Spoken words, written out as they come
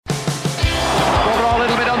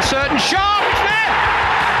Sharpe, it's there!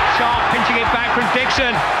 Sharpe pinching it back from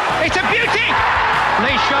Dixon. It's a beauty!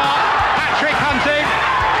 Lee Sharpe, hat-trick hunting.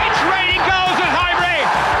 It's raining goals at Highbury.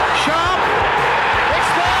 Sharpe,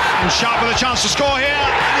 it's there! And Sharpe with a chance to score here,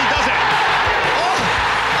 and he does it. Oh,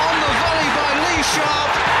 on the volley by Lee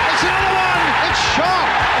Sharpe. It's another one! It's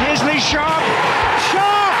Sharpe! Here's Lee Sharpe.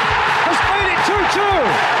 Sharpe has made it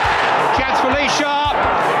 2-2. Chance for Lee Sharpe.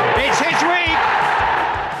 It's his week.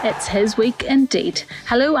 It's his week indeed.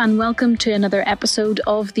 Hello and welcome to another episode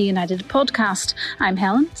of the United podcast. I'm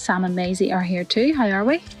Helen. Sam and Maisie are here too. How are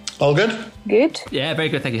we? All good? Good. Yeah, very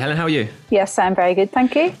good. Thank you. Helen, how are you? Yes, I'm very good.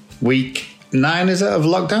 Thank you. Week 9, is it, of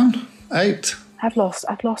lockdown? 8? I've lost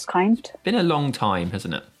count. Been a long time,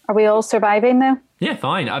 hasn't it? Are we all surviving now? Yeah,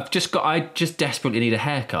 fine. I just desperately need a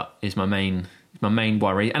haircut is my main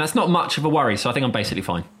worry. And that's not much of a worry, so I think I'm basically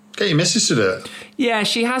fine. Get your missus to do it. Yeah,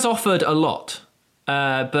 she has offered a lot.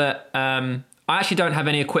 But I actually don't have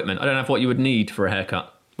any equipment. I don't have what you would need for a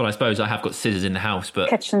haircut. Well, I suppose I have got scissors in the house, but...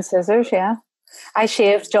 Kitchen scissors, yeah. I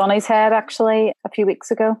shaved Johnny's head, actually, a few weeks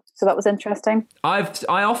ago. So that was interesting. I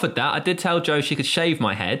offered that. I did tell Jo she could shave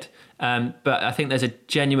my head. But I think there's a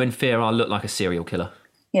genuine fear I'll look like a serial killer.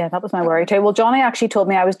 Yeah, that was my worry too. Well, Johnny actually told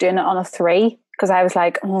me I was doing it on a 3 because I was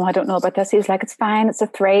like, oh, I don't know about this. He was like, it's fine, it's a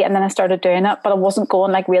 3. And then I started doing it, but I wasn't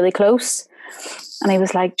going like really close. And he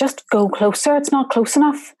was like, just go closer. It's not close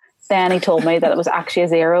enough. Then he told me that it was actually a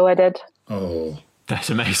 0 I did. Oh. That's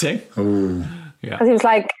amazing. Oh. Yeah. Because he was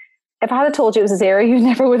like, if I had told you it was a 0, you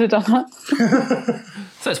never would have done it.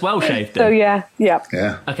 So it's well shaved So then.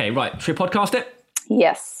 yeah. Okay, right. Should we podcast it?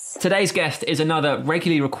 Yes. Today's guest is another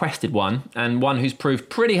regularly requested one, and one who's proved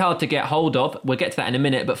pretty hard to get hold of. We'll get to that in a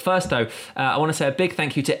minute, but first though, I want to say a big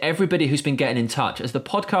thank you to everybody who's been getting in touch. As the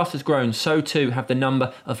podcast has grown, so too have the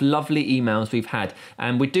number of lovely emails we've had,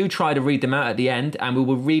 and we do try to read them out at the end, and we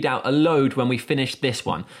will read out a load when we finish this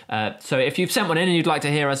one. So if you've sent one in and you'd like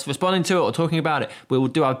to hear us responding to it or talking about it, we will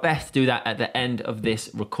do our best to do that at the end of this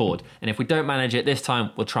record. And if we don't manage it this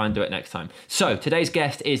time, we'll try and do it next time. So today's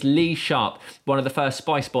guest is Lee Sharpe, one of the first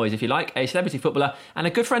Spice Boys, if you like, a celebrity footballer and a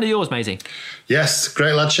good friend of yours, Maisie. Yes,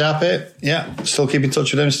 great lad, Sharpe. Yeah, still keep in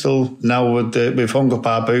touch with him. Still, now we've hung up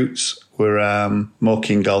our boots. We're more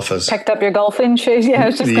keen golfers. Picked up your golfing shoes, yeah, I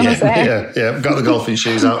was just going to say. Yeah, got the golfing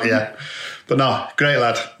shoes out, yeah. But no, great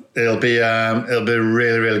lad. It'll be a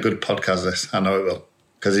really, really good podcast, this. I know it will.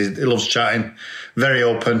 Because he loves chatting, very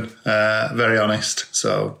open, very honest.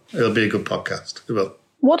 So it'll be a good podcast. It will.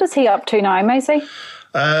 What is he up to now, Maisie?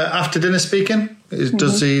 After dinner speaking, he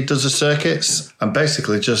does the circuits and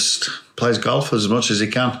basically just plays golf as much as he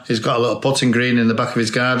can. He's got a little putting green in the back of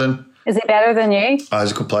his garden. Is he better than you? Oh,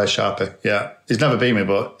 he's a good player, Sharpe. Yeah, he's never beat me,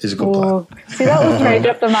 but he's a good player. See, that was very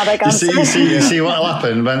diplomatic answer. You see what'll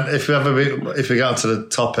happen if we get onto the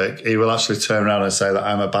topic, he will actually turn around and say that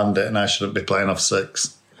I'm a bandit and I shouldn't be playing off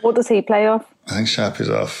 6. What does he play off? I think Sharpe is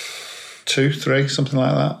off 2, 3, something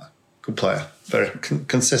like that. Good player, very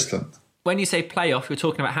consistent. When you say playoff, you're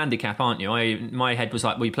talking about handicap, aren't you? My head was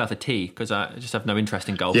like, well, you play off a tee, because I just have no interest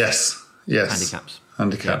in golf. Yes.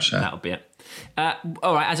 Handicaps, yeah. That'll be it.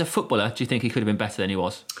 All right, as a footballer, do you think he could have been better than he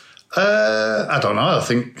was? I don't know. I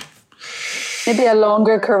think... Maybe a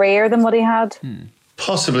longer career than what he had?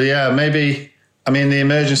 Possibly, yeah. Maybe... I mean, the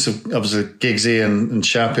emergence of, obviously, Giggsy and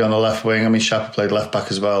Sharpe on the left wing. I mean, Sharpe played left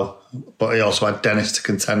back as well, but he also had Dennis to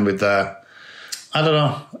contend with there. I don't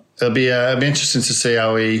know. It'll be interesting to see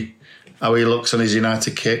how he looks on his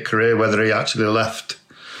United career, whether he actually left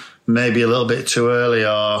maybe a little bit too early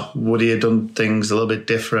or would he have done things a little bit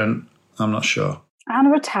different? I'm not sure.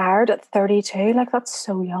 And retired at 32, like that's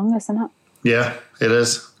so young, isn't it? Yeah, it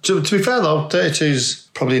is. To be fair though, 32 is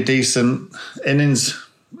probably a decent innings.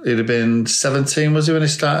 He'd have been 17, was he, when he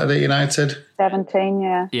started at United? 17,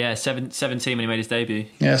 yeah. Yeah, 17 when he made his debut.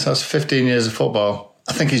 Yeah, so that's 15 years of football.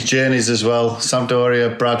 I think his journeys as well,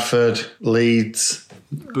 Sampdoria, Bradford, Leeds...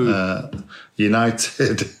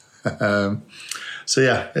 United. So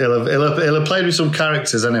yeah, he'll have played with some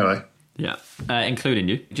characters anyway. Yeah, including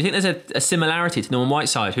you. Do you think there's a similarity to Norman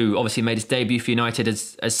Whiteside, who obviously made his debut for United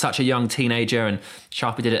as such a young teenager, and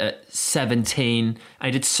Sharpe did it at 17, and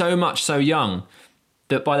he did so much so young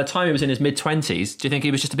that by the time he was in his mid-20s, do you think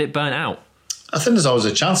he was just a bit burnt out? I think there's always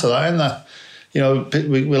a chance of that, isn't there? You know,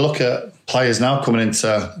 we look at players now coming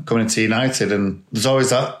into United, and there's always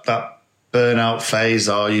that burnout phase,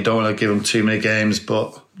 or you don't want to give him too many games.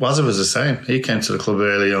 But Wazza was the same. He came to the club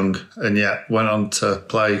really young and yet went on to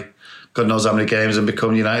play God knows how many games and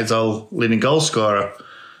become United's leading goal scorer.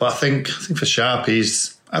 But I think for Sharpe,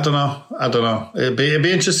 I don't know. It'd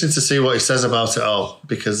be interesting to see what he says about it all,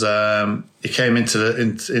 because he came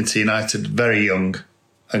into United very young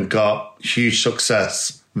and got huge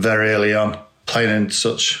success very early on, playing in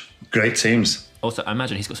such great teams. Also, I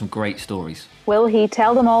imagine he's got some great stories. Will he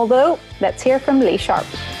tell them all, though? Let's hear from Lee Sharpe.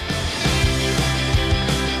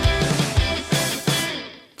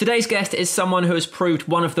 Today's guest is someone who has proved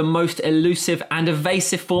one of the most elusive and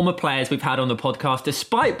evasive former players we've had on the podcast,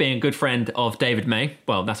 despite being a good friend of David May.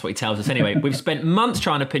 Well, that's what he tells us anyway. We've spent months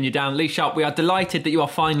trying to pin you down. Lee Sharpe, we are delighted that you are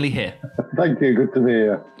finally here. Thank you. Good to be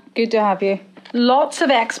here. Good to have you. Lots of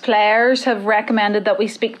ex-players have recommended that we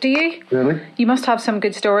speak to you. Really? You must have some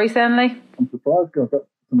good stories then, Lee. I'm surprised because I've got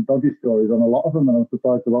some dodgy stories on a lot of them, and I'm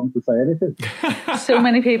surprised they want to say anything. So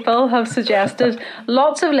many people have suggested.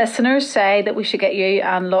 Lots of listeners say that we should get you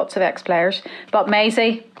and lots of ex-players. But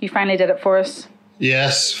Maisie, you finally did it for us.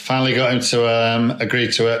 Yes, finally got him to agree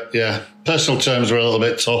to it. Yeah, personal terms were a little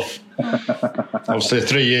bit tough. Obviously a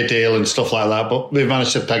 3-year deal and stuff like that, but we've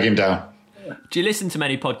managed to peg him down. Do you listen to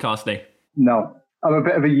many podcasts, Lee? No. I'm a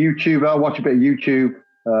bit of a YouTuber. I watch a bit of YouTube,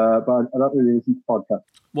 but I don't really listen to podcasts.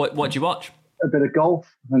 What do you watch? A bit of golf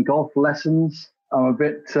and golf lessons. I'm a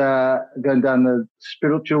bit going down the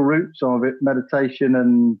spiritual route, so I'm a bit meditation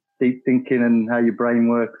and deep thinking and how your brain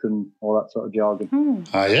works and all that sort of jargon.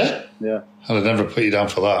 Ah, yeah? Yeah. I'd never put you down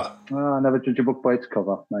for that. I never judge a book by its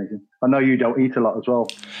cover. Amazing. I know you don't eat a lot as well.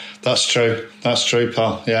 That's true,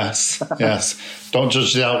 pal. Yes, yes. Don't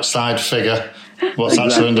judge the outside figure, what's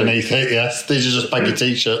actually underneath it, yes. These are just baggy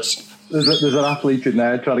T-shirts. There's an athlete in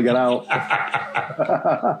there trying to get out.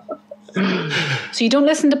 So you don't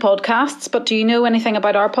listen to podcasts, but do you know anything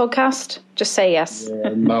about our podcast? Just say yes.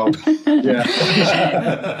 No. Yeah.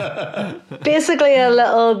 Basically a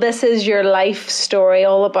little, this is your life story,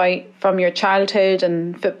 all about from your childhood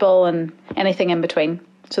and football and anything in between.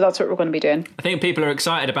 So that's what we're going to be doing. I think people are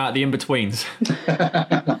excited about the in-betweens.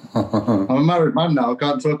 I'm a married man now. I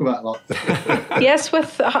can't talk about that. Yes,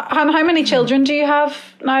 how many children do you have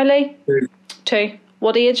now, Lee? 2. 2.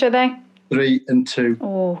 What age are they? 3 and 2.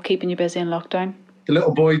 Oh, keeping you busy in lockdown. The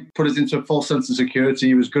little boy put us into a false sense of security.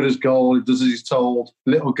 He was good as gold. He does as he's told.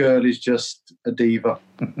 Little girl is just a diva.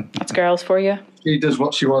 That's girls for you. She does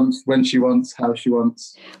what she wants, when she wants, how she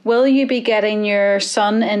wants. Will you be getting your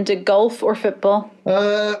son into golf or football?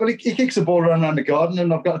 Well, he kicks the ball around the garden,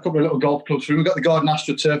 and I've got a couple of little golf clubs for him. We've got the garden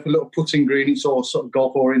AstroTurf, a little putting green. It's all sort of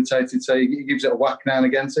golf orientated, so he gives it a whack now and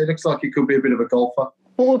again. So it looks like he could be a bit of a golfer.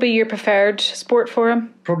 What would be your preferred sport for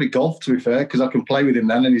him? Probably golf, to be fair, because I can play with him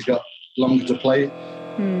then, and he's got longer to play.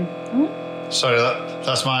 Sorry,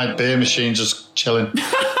 that's my beer machine just chilling.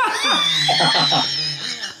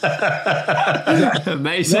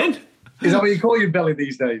 Amazing. Is that what you call your belly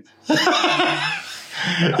these days?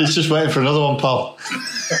 He's just waiting for another one, Paul.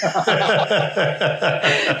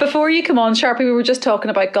 Before you come on, Sharpie, we were just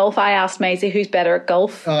talking about golf. I asked Maisie who's better at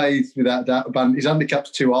golf. He's without doubt. His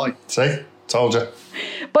handicap's too high. See? Told you.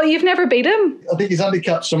 But you've never beat him. I think his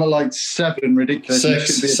handicap's something like 7, ridiculous.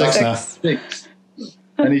 Six now. 6.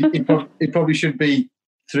 And he probably should be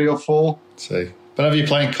 3 or 4. See. Whenever you're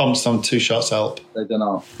playing comps on 2 shots help. I don't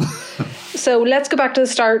know. So let's go back to the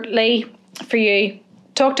start, Lee, for you.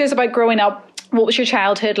 Talk to us about growing up. What was your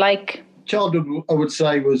childhood like? Childhood, I would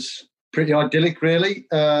say, was pretty idyllic, really.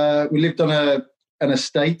 We lived on an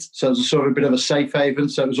estate, so it was sort of a bit of a safe haven.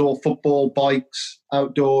 So it was all football, bikes,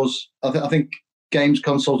 outdoors. I think games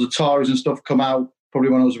consoles, Ataris and stuff come out probably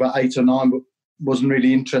when I was about 8 or 9, but wasn't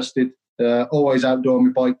really interested. Always outdoor on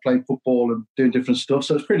my bike, playing football and doing different stuff.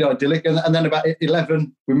 So it's pretty idyllic. And then about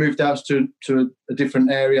 11, we moved out to a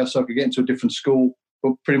different area so I could get into a different school.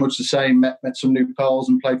 But pretty much the same, met some new pals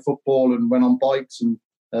and played football and went on bikes. And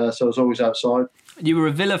so I was always outside. You were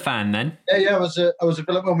a Villa fan then? Yeah, I was a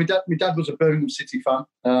Villa. Well, my dad was a Birmingham City fan.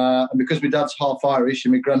 And because my dad's half Irish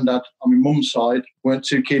and my granddad on my mum's side weren't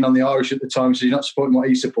too keen on the Irish at the time, so you're not supporting what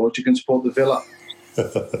he supports, you can support the Villa.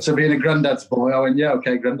 So being a granddad's boy, I went, yeah,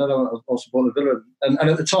 okay, granddad, I'll support the Villa. And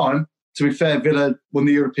at the time, to be fair, Villa won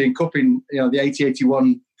the European Cup in, the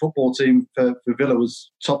 80-81 football team for Villa was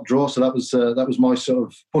top draw. So that was my sort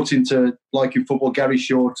of put into liking football. Gary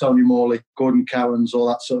Shaw, Tony Morley, Gordon Cowans, all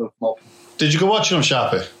that sort of mob. Did you go watching them,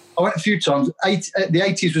 Sharpe? I went a few times. The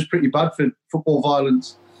 80s was pretty bad for football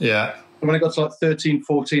violence. Yeah. And when I got to like 13,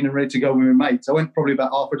 14 and ready to go with my mates, I went probably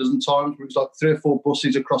about half a dozen times. It was like 3 or 4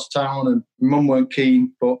 buses across town and my mum weren't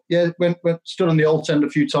keen. But yeah, went stood on the old end a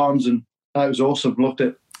few times and it was awesome. Loved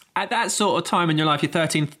it. At that sort of time in your life, you're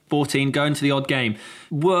 13, 14, going to the odd game,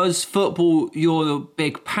 was football your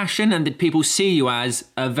big passion and did people see you as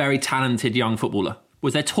a very talented young footballer?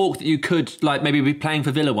 Was there talk that you could maybe be playing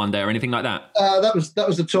for Villa one day or anything like that? That was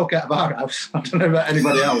the talk out of our house. I don't know about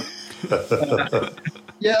anybody else.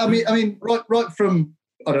 Yeah, I mean, right from,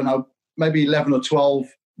 I don't know, maybe 11 or 12,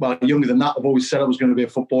 well, younger than that, I've always said I was going to be a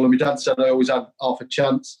footballer. My dad said I always had half a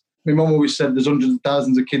chance. My mum always said there's hundreds of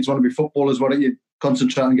thousands of kids want to be footballers. Why don't you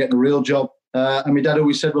concentrate on getting a real job? And my dad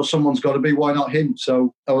always said, well, someone's got to be. Why not him?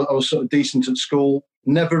 So I was sort of decent at school.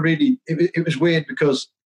 Never really, it was weird because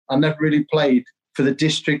I never really played for the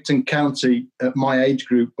district and county at my age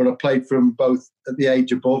group, but I played from both at the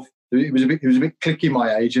age above. It was a bit clicky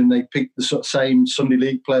my age, and they picked the sort of same Sunday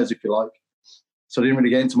League players, if you like. So I didn't really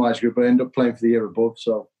get into my age group, but I ended up playing for the year above.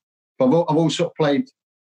 So but I've always sort of played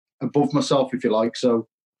above myself, if you like. So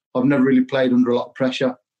I've never really played under a lot of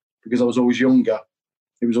pressure because I was always younger.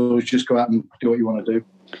 It was always just go out and do what you want to do.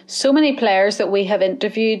 So many players that we have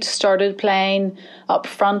interviewed started playing up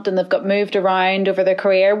front and they've got moved around over their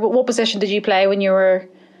career. What position did you play when you were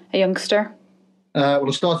a youngster? Well,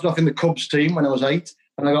 I started off in the Cubs team when I was 8,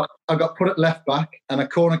 and I got put at left back, and a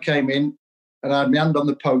corner came in, and I had my hand on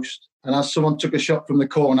the post. And as someone took a shot from the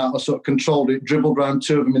corner, I sort of controlled it, dribbled round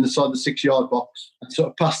 2 of them inside the 6-yard box, and sort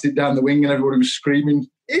of passed it down the wing, and everybody was screaming,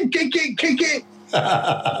 kick it.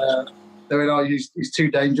 They went, oh, he's too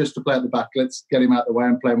dangerous to play at the back. Let's get him out of the way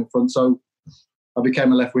and play him up front. So I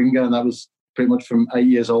became a left winger, and that was pretty much from 8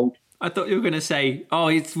 years old. I thought you were going to say, oh,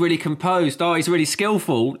 he's really composed. Oh, he's really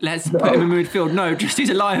skillful. Let's put him in midfield. No, just he's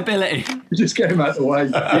a liability. Just get him out of the way.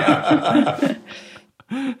 Yeah.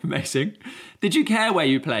 Amazing. Did you care where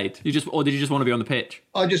you played? Or did you just want to be on the pitch?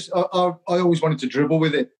 I always wanted to dribble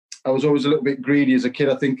with it. I was always a little bit greedy as a kid,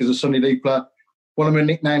 I think, as a Sunday League player. One of my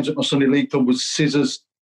nicknames at my Sunday League club was Scissors.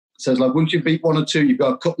 It says, like, once you beat 1 or 2, you've got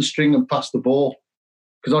to cut the string and pass the ball.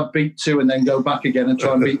 Because I'd beat 2 and then go back again and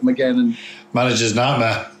try and beat them again. And manager's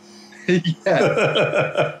nightmare.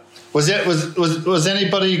 Yeah. Was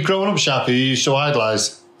anybody growing up, Sharpe, who you used to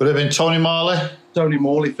idolise? Would it have been Tony Marley? Tony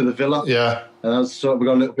Morley for the Villa. Yeah. And as sort of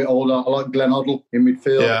got a little bit older, I like Glenn Hoddle in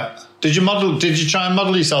midfield. Yeah. Did you try and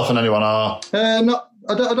model yourself on anyone? Or? No,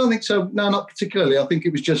 I don't think so. No, not particularly. I think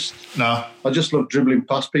it was just... No. I just love dribbling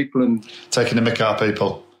past people and... taking the mick out of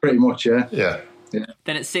people. Pretty much, yeah. Yeah.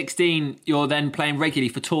 Then at 16, you're then playing regularly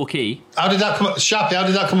for Torquay. Sharpe, how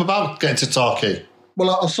did that come about, getting to Torquay?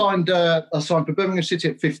 Well, I signed for Birmingham City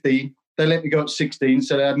at 15. They let me go at 16,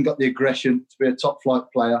 so I hadn't got the aggression to be a top-flight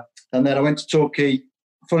player. And then I went to Torquay.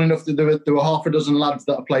 Funny enough, there were half a dozen lads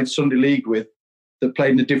that I played Sunday League with that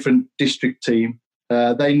played in a different district team.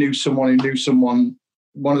 They knew someone who knew someone.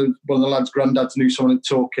 One of the lads' granddads knew someone at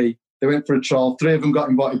Torquay. They went for a trial. 3 of them got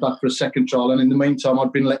invited back for a second trial. And in the meantime,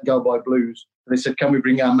 I'd been let go by Blues. They said, can we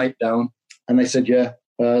bring our mate down? And they said, yeah.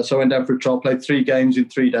 So I went down for a trial, played 3 games in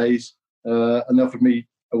 3 days, and they offered me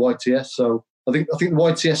a YTS. So I think the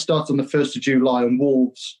YTS started on the 1st of July, and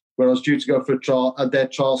Wolves, where I was due to go for a trial, had their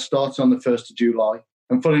trial started on the 1st of July.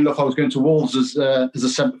 And funny enough, I was going to Wolves as a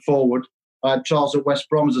centre forward. I had trials at West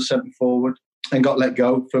Brom as a centre forward and got let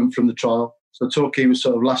go from the trial. So Torquay was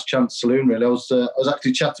sort of last chance saloon, really. I was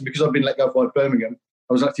actually chatting, because I'd been let go by Birmingham,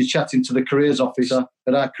 I was actually chatting to the careers officer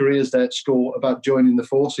at our careers day at school about joining the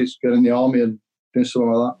forces, going in the army and doing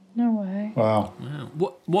something like that. No way. Wow.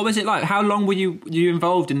 What was it like? How long were you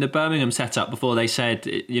involved in the Birmingham setup before they said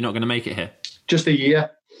you're not going to make it here? Just a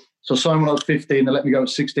year. So I signed when I was 15, they let me go at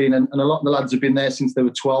 16, and a lot of the lads have been there since they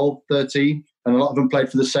were 12, 13, and a lot of them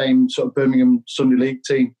played for the same sort of Birmingham Sunday League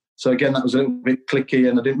team. So again, that was a little bit clicky,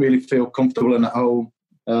 and I didn't really feel comfortable and at home.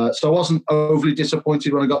 So I wasn't overly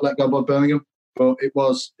disappointed when I got let go by Birmingham, but it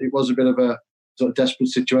was a bit of a sort of desperate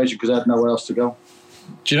situation because I had nowhere else to go.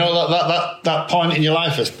 Do you know that point in your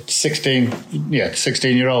life as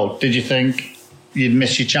 16-year-old, did you think you'd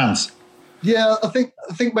miss your chance? Yeah, I think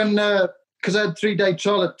when because I had 3-day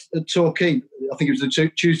trial at Torquay, I think it was the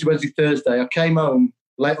Tuesday, Wednesday, Thursday. I came home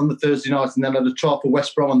late on the Thursday night and then had a trial for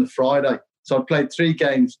West Brom on the Friday. So I played 3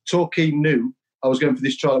 games. Torquay knew I was going for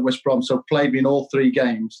this trial at West Brom, so played me in all 3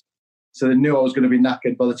 games. So they knew I was going to be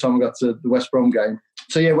knackered by the time I got to the West Brom game.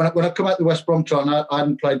 So yeah, when I come out the West Brom trial, I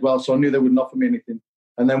hadn't played well, so I knew they wouldn't offer me anything.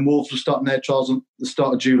 And then Wolves were starting their trials at the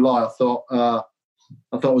start of July. I thought I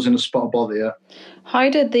was in a spot of bother, yeah. How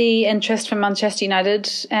did the interest from Manchester United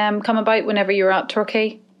come about whenever you were at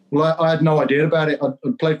Torquay? Well, I had no idea about it.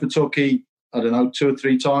 I'd played for Torquay, 2 or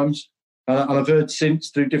 3 times. And I've heard since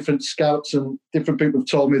through different scouts and different people have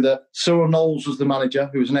told me that Cyril Knowles was the manager,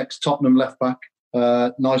 who was an ex-Tottenham left-back.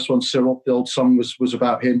 Nice one, Cyril. The old song was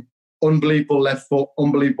about him. Unbelievable left foot,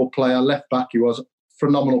 unbelievable player. Left-back he was,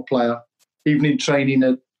 phenomenal player. Even in training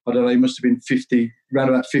at, he must have been 50, around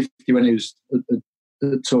about 50 when he was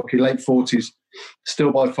at Torquay, late 40s.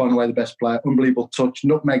 Still by far and away the best player. Unbelievable touch,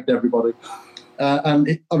 nutmegged everybody.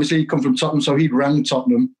 Obviously he'd come from Tottenham, so he'd rang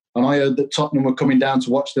Tottenham. And I heard that Tottenham were coming down to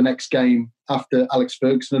watch the next game after Alex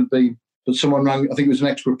Ferguson had been. But someone rang, I think it was an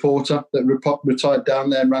ex-reporter that retired down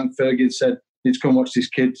there and rang Fergie and said, need to come watch this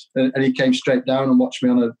kid. And he came straight down and watched me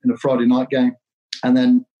in a Friday night game. And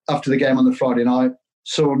then after the game on the Friday night,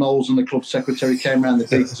 Cyril Knowles and the club secretary came around the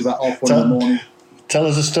digs about 1:30 in the morning. Tell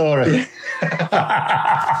us a story.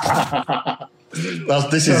 Well,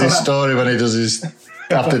 this is his story when he does his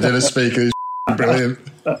after dinner speaker. He's brilliant.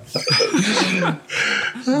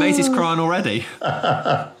 Maisie's crying already.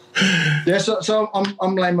 Yeah, so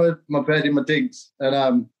I'm laying my bed in my digs, and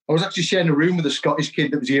I was actually sharing a room with a Scottish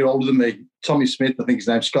kid that was a year older than me, Tommy Smith, I think his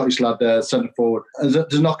name, Scottish lad, centre forward. And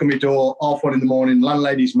there's a knock on my door, 1:30 in the morning,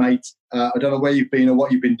 landlady's mate. I don't know where you've been or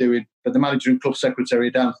what you've been doing, but the manager and club secretary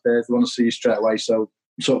are downstairs. They want to see you straight away. So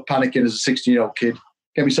I'm sort of panicking as a 16-year-old kid.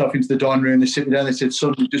 Get myself into the dining room. They sit me down. They said,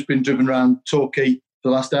 son, you've just been driven around Torquay for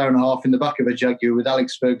the last hour and a half in the back of a Jaguar with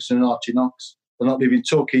Alex Ferguson and Archie Knox. They're not leaving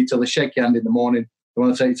Torquay till they shake your hand in the morning. They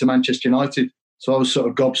want to take you to Manchester United. So I was sort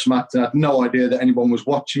of gobsmacked and I had no idea that anyone was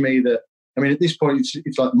watching me. At this point,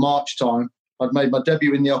 it's like March time. I'd made my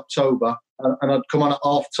debut in the October and I'd come on at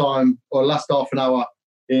half time or last half an hour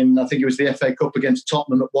in, I think it was the FA Cup against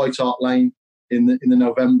Tottenham at White Hart Lane in the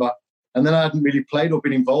November. And then I hadn't really played or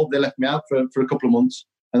been involved. They left me out for a couple of months.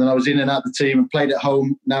 And then I was in and out the team and played at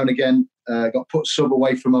home now and again, got put sub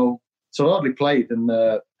away from home. So I hardly played. And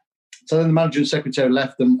so then the manager and secretary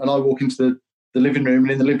left and I walk into the living room.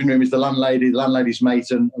 And in the living room is the landlady's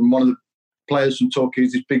mate and one of the players from Torquay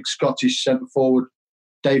is this big Scottish centre forward,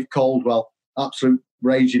 Dave Caldwell, absolute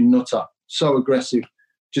raging nutter, so aggressive,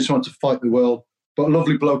 just wanted to fight the world. But a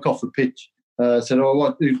lovely bloke off the pitch said,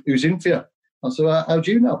 who's in for you? I said, how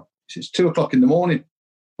do you know? It's 2:00 in the morning.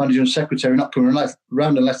 Manager and secretary not coming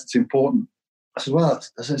around unless it's important. I said, well,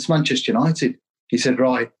 it's Manchester United. He said,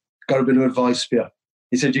 right, got a bit of advice for you.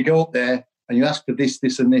 He said, you go up there and you ask for this,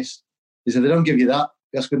 this and this. He said, they don't give you that.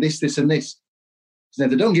 You ask for this, this and this. He said,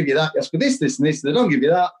 they don't give you that. You ask for this, this and this. They don't give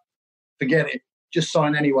you that. Forget it. Just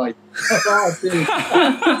sign anyway.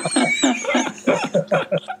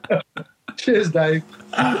 Cheers, Dave.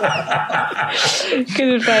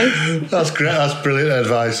 Good advice. That's great. That's brilliant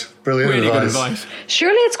advice. Brilliant Really advice. good advice.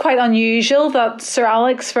 Surely it's quite unusual that Sir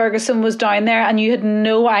Alex Ferguson was down there and you had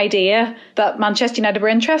no idea that Manchester United were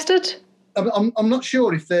interested. I'm not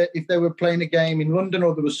sure if they were playing a game in London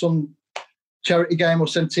or there was some charity game or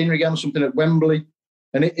centenary game or something at Wembley,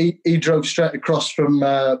 and he drove straight across from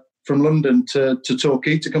London to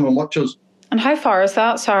Torquay to come and watch us. And how far is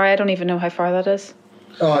that? Sorry, I don't even know how far that is.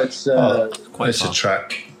 Oh, it's quite a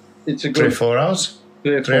track. It's a good 3-4 hours.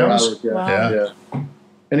 3 or 4 hours. Yeah. Wow. Yeah.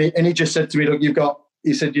 And he just said to me, look,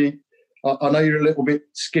 he said, I know you're a little bit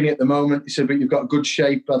skinny at the moment. He said, but you've got good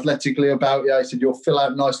shape athletically about you. He said, you'll fill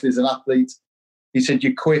out nicely as an athlete. He said,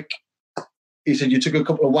 you're quick. He said, you took a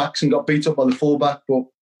couple of whacks and got beat up by the fullback, but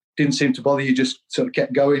didn't seem to bother you, just sort of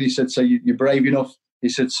kept going. He said, so you're brave enough. He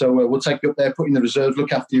said, so we'll take you up there, put you in the reserves,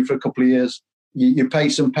 look after you for a couple of years. Your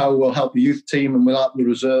pace and power will help the youth team and we'll help the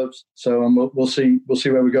reserves. So we'll see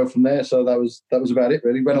where we go from there. So that was about it,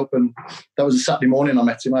 really. Went up and that was a Saturday morning I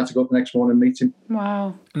met him. I had to go up the next morning and meet him.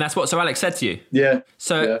 Wow. And that's what Sir Alex said to you? Yeah.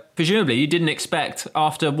 So presumably you didn't expect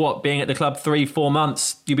after being at the club 3-4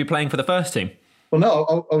 months, you'd be playing for the first team? Well,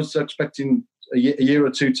 no, I was expecting a year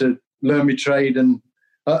or two to learn my trade. And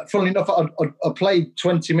funnily enough, I played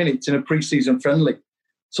 20 minutes in a pre-season friendly.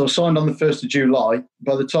 So I signed on the 1st of July.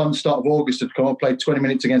 By the time the start of August had come, I played 20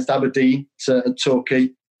 minutes against Aberdeen at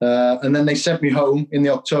Torquay. And then they sent me home in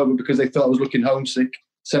the October because they thought I was looking homesick.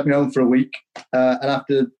 Sent me home for a week. And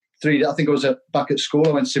after 3 days, I think I was back at school.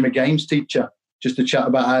 I went to see my games teacher just to chat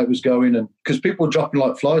about how it was going. And because people were dropping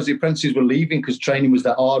like flies, the apprentices were leaving because training was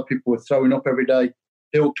that hard. People were throwing up every day,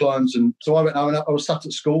 hill climbs. And so I went out and I was sat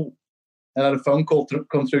at school and I had a phone call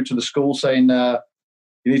come through to the school saying,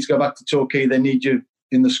 you need to go back to Torquay. They need you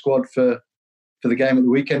in the squad for the game at the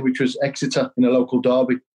weekend, which was Exeter in a local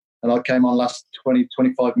derby. And I came on last 20,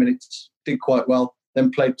 25 minutes, did quite well.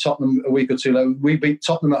 Then played Tottenham a week or two later. We beat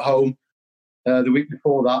Tottenham at home the week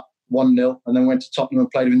before that, 1-0, and then went to Tottenham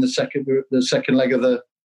and played them in the second leg of the,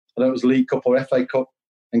 I don't know, it was League Cup or FA Cup,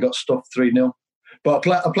 and got stuffed 3-0. But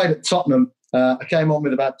I played at Tottenham. I came on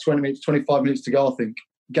with about 20 minutes, 25 minutes to go, I think.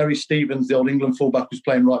 Gary Stevens, the old England fullback, was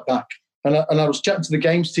playing right back. And I was chatting to the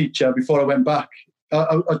games teacher before I went back.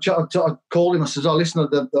 I called him. I said, listen,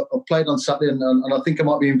 I played on Saturday and I think I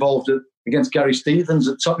might be involved against Gary Stevens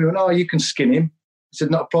at Tottenham. He went, you can skin him. I said,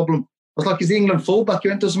 not a problem. I was like, he's the England fullback. He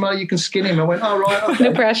went, doesn't matter, you can skin him. I went, right, okay.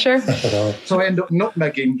 No pressure. So I ended up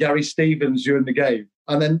nutmegging Gary Stevens during the game.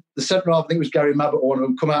 And then the centre half, I think it was Gary Mabberton,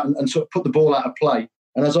 would come out and sort of put the ball out of play.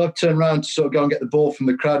 And as I've turned around to sort of go and get the ball from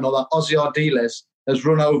the crowd and all that, Ozzy Ardiles has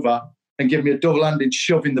run over and given me a double-handed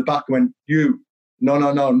shove in the back and went,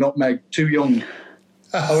 no, nutmeg, too young.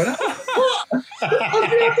 I went, what?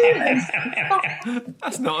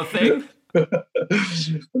 That's not a thing.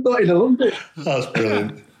 Not in a London. That's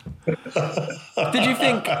brilliant. Did you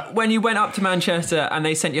think when you went up to Manchester and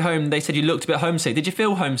they sent you home, they said you looked a bit homesick? Did you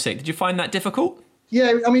feel homesick? Did you find that difficult?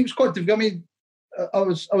 Yeah, I mean, it was quite difficult. I mean, I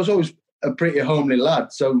was always a pretty homely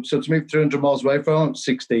lad. So to move 300 miles away from home at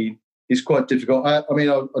 16 is quite difficult. I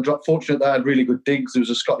got fortunate that I had really good digs. There was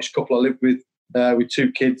a Scottish couple I lived with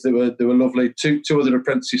 2 kids that were lovely. Two other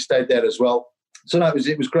apprentices stayed there as well. So no,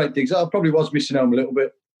 it was great digs. I probably was missing home a little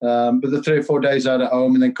bit. But the 3 or 4 days I had at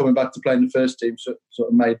home and then coming back to play in the first team sort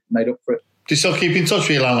of made up for it. Do you still keep in touch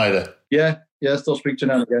with your landlady? Yeah, I still speak to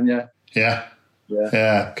her now and again, yeah.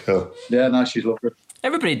 Yeah, cool. Yeah, no, she's lovely.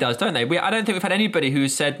 Everybody does, don't they? I don't think we've had anybody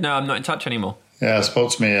who's said, no, I'm not in touch anymore. Yeah, I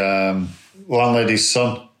spoke to me landlady's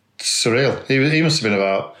son. Surreal. He must have been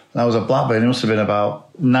about, I was at Blackburn, he must have been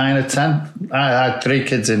about 9 or 10. I had 3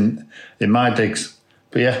 kids in my digs.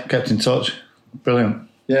 But yeah, kept in touch. Brilliant.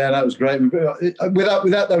 Yeah, that was great.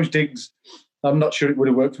 Without those digs, I'm not sure it would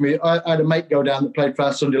have worked for me. I had a mate go down that played for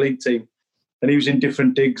our Sunday League team, and he was in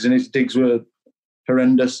different digs, and his digs were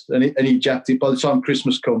horrendous, and he jacked it. By the time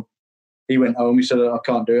Christmas come, he went home. He said, I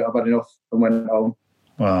can't do it, I've had enough, and went home.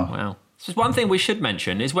 Wow. So one thing we should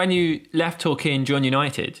mention is when you left Torquay and joined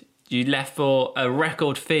United, you left for a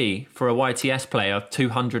record fee for a YTS player of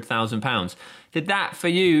 £200,000. Did that, for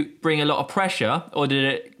you, bring a lot of pressure, or did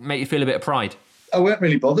it make you feel a bit of pride? I weren't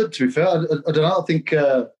really bothered, to be fair. I don't know. I think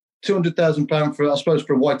 £200,000 for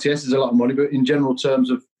a YTS is a lot of money, but in general terms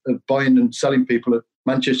of buying and selling people at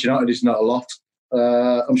Manchester United is not a lot.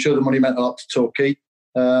 I'm sure the money meant a lot to Torquay.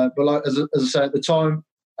 But like as I say, at the time,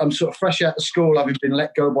 I'm sort of fresh out of school, having been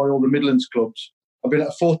let go by all the Midlands clubs. I've been at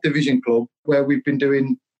a 4th division club where we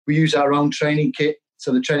use our own training kit.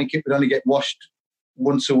 So the training kit would only get washed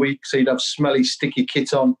once a week. So you'd have smelly, sticky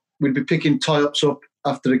kit on. We'd be picking tie-ups up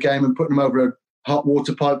after the game and putting them over a hot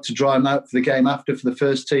water pipe to dry them out for the game after for the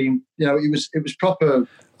first team. You know, it was proper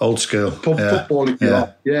old school football, if you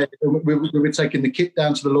like. Yeah, we were taking the kit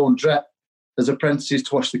down to the laundrette as apprentices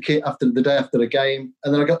to wash the kit the day after the game.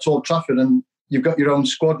 And then I got to Old Trafford and you've got your own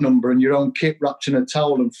squad number and your own kit wrapped in a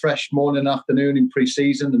towel and fresh morning and afternoon in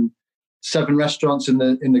pre-season and 7 restaurants in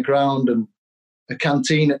the ground and a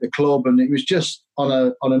canteen at the club, and it was just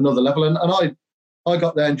on another level. And I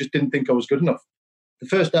got there and just didn't think I was good enough. The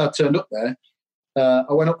first day I turned up there,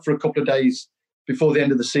 I went up for a couple of days before the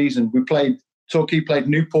end of the season. Torquay played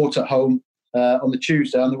Newport at home on the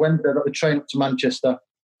Tuesday. On the Wednesday, I got the train up to Manchester.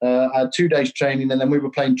 I had 2 days training, and then we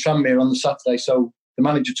were playing Tranmere on the Saturday. So the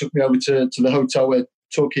manager took me over to the hotel where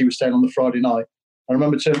Torquay was staying on the Friday night. I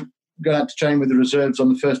remember going out to train with the reserves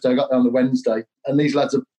on the first day. I got there on the Wednesday, and these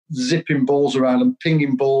lads are zipping balls around and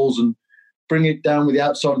pinging balls and bringing it down with the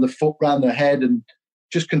outside of the foot round their head and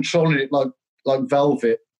just controlling it like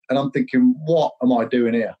velvet. And I'm thinking, what am I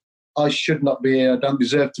doing here? I should not be here. I don't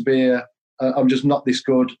deserve to be here. I'm just not this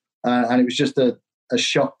good. And it was just a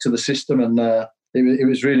shock to the system. And it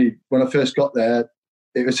was really, when I first got there,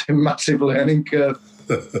 it was a massive learning curve.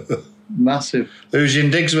 Massive. Who was you in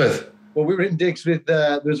digs with? Well, we were in digs with,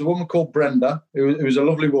 there was a woman called Brenda, who was a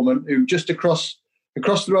lovely woman, who just across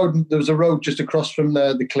the road, there was a road just across from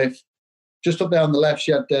the cliff. Just up there on the left,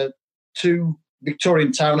 she had 2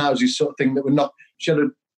 Victorian townhouses sort of thing that were not, she had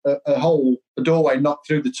a doorway knocked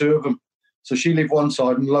through the 2 of them. So she lived one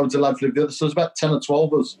side and loads of lads lived the other. So there was about 10 or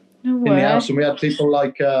 12 of us in the house. And we had people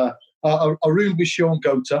like, I roomed with Sean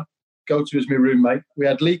Gota. Gota was my roommate. We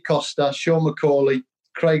had Lee Costa, Sean McCauley,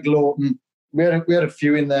 Craig Lawton. We had a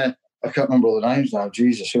few in there. I can't remember all the names now.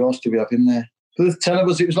 Jesus, who else did we have in there? So there's 10 of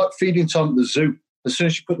us. It was like feeding time at the zoo. As soon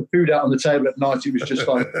as you put the food out on the table at night, it was just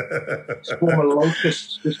like a swarm of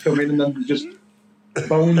locusts just come in and then just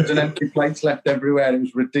bones and empty plates left everywhere. It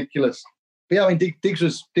was ridiculous. But yeah, I mean, Diggs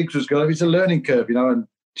was good. It's a learning curve, you know. And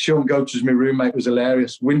Sean Goats, my roommate, was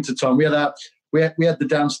hilarious. Wintertime, we had the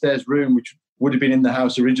downstairs room, which would have been in the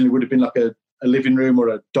house originally, would have been like a living room or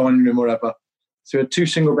a dining room or whatever. So we had 2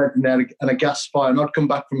 single beds in there and a gas fire. And I'd come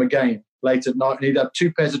back from a game late at night and he'd have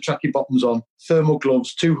 2 pairs of tracky bottoms on, thermal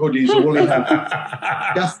gloves, 2 hoodies, a woolly hat,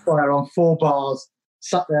 gas fire on, 4 bars,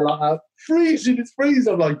 sat there like that, freezing. It's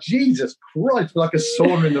freezing. I'm like, Jesus Christ, like a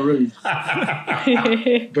sauna in the room.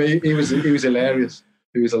 But he was hilarious.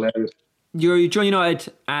 He was hilarious. You joined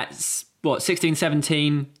United at 16,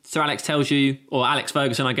 17. Sir Alex tells you, or Alex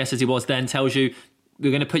Ferguson, I guess as he was then, tells you, we're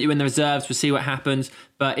going to put you in the reserves, we'll see what happens.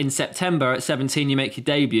 But in September at 17, you make your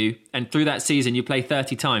debut, and through that season, you play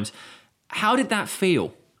 30 times. How did that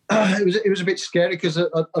feel? It was a bit scary because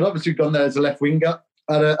I'd obviously gone there as a left winger.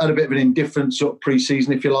 I had a bit of an indifferent sort of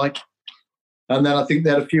pre-season, if you like. And then I think they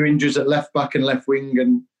had a few injuries at left back and left wing,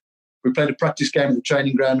 and we played a practice game at the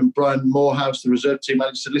training ground, and Brian Morehouse, the reserve team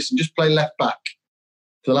manager, said, listen, just play left back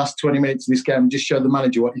for the last 20 minutes of this game and just show the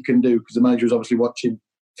manager what you can do, because the manager was obviously watching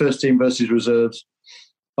first team versus reserves.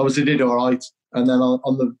 Obviously did all right. And then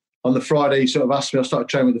on the Friday, he sort of asked me, I started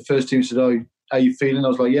training with the first team, he said, oh, how are you feeling? I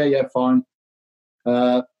was like, yeah, fine.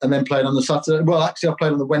 And then played on the Saturday. Well, actually, I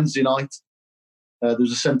played on the Wednesday night. There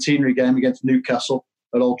was a centenary game against Newcastle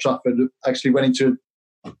at Old Trafford. Actually went into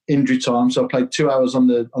injury time, so I played 2 hours on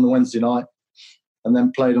the Wednesday night, and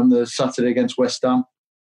then played on the Saturday against West Ham.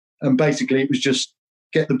 And basically, it was just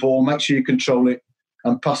get the ball, make sure you control it,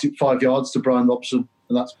 and pass it 5 yards to Brian Robson.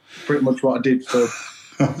 And that's pretty much what I did for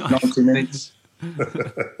 90 minutes.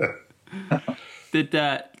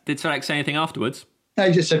 Did Sonic say anything afterwards?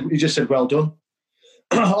 No, he just said, well done.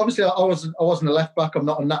 Obviously, I wasn't a left back. I'm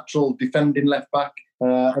not a natural defending left back.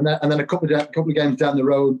 And then a couple of games down the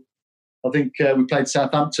road, I think we played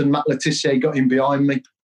Southampton. Matt Letizia got in behind me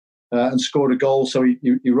and scored a goal, so he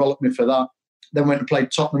rollocked me for that. Then went and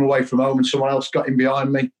played Tottenham away from home, and someone else got in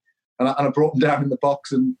behind me, and I brought them down in the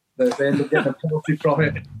box, and they ended up getting a penalty from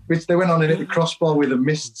it, which they went on and hit the crossbar with a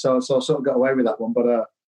missed. So I sort of got away with that one. But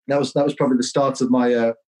that was probably the start of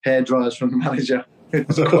my hair dryers from the manager.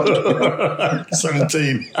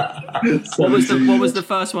 17. What was the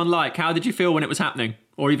first one like? How did you feel when it was happening,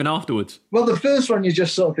 or even afterwards? Well, the first one you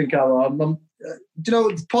just sort of think, do you know,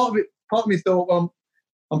 part of me thought, well,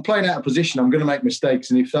 I'm playing out of position. I'm going to make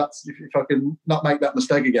mistakes, and if I can not make that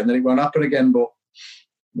mistake again, then it won't happen again. But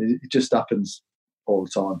it just happens all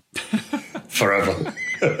the time, forever,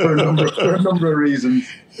 for a number of reasons.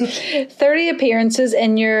 30 appearances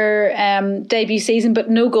in your debut season, but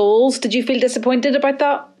no goals. Did you feel disappointed about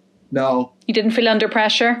that? No. You didn't feel under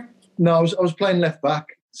pressure? No, I was playing left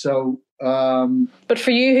back, so. But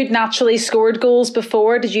for you, who'd naturally scored goals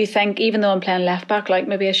before, did you think, even though I'm playing left back, like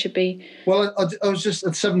maybe I should be? Well, I was just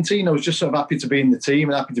at 17. I was just sort of happy to be in the team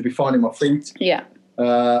and happy to be finding my feet. Yeah.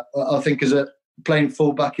 I think playing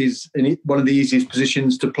fullback is one of the easiest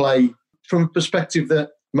positions to play, from a perspective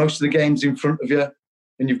that most of the game's in front of you,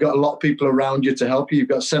 and you've got a lot of people around you to help you. You've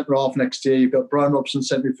got centre half next year. You've got Brian Robson,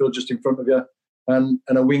 centre midfield, just in front of you, and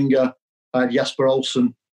a winger. I had Jasper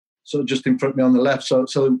Olsen sort of just in front of me on the left.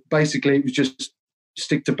 So basically, it was just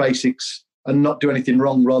stick to basics and not do anything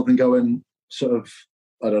wrong, rather than go and sort of,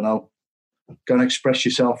 I don't know, go and express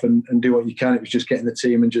yourself and do what you can. It was just getting the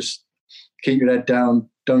team and just keep your head down,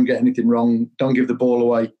 don't get anything wrong, don't give the ball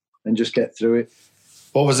away, and just get through it.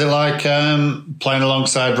 What was it like playing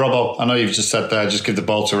alongside Robbo? I know you've just said there, just give the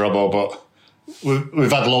ball to Robbo, but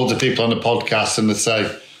we've had loads of people on the podcast and they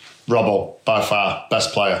say Robbo, by far,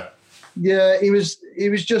 best player. Yeah, he was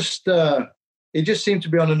just, he just seemed to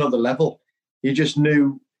be on another level. He just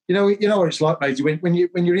knew, you know what it's like, mate. When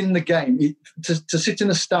you're in the game, to sit in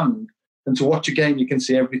a stand and to watch a game, you can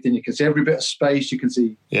see everything. You can see every bit of space. You can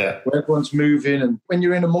see where everyone's moving. And when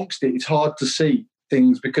you're in amongst it, it's hard to see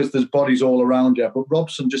things because there's bodies all around you. But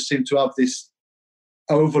Robson just seemed to have this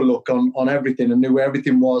overlook on everything and knew where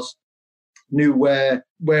everything was, knew where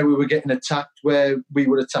we were getting attacked, where we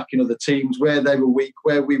were attacking other teams, where they were weak,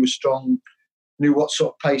 where we were strong, knew what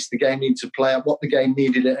sort of pace the game needed to play at, what the game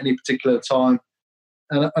needed at any particular time.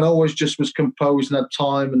 And always just was composed and had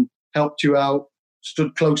time and helped you out,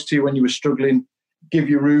 stood close to you when you were struggling, give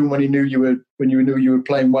you room when you knew you were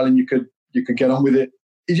playing well and you could get on with it.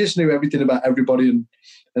 He just knew everything about everybody and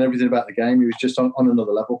everything about the game. He was just on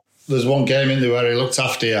another level. There's one game in there where he looked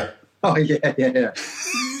after you. Oh, yeah.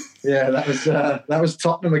 Yeah, that was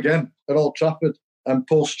Tottenham again at Old Trafford. And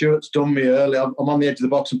Paul Stewart's done me early. I'm on the edge of the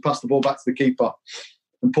box and passed the ball back to the keeper.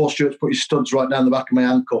 And Paul Stewart's put his studs right down the back of my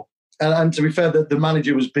ankle. And to be fair, the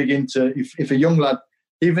manager was big into, if a young lad,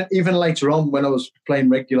 even later on when I was playing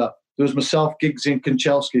regular, there was myself, Giggs and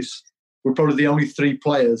Kanchelskis were probably the only three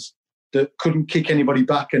players that couldn't kick anybody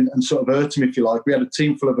back and sort of hurt him, if you like. We had a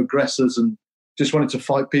team full of aggressors and just wanted to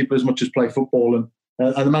fight people as much as play football. And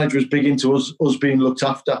the manager was big into us being looked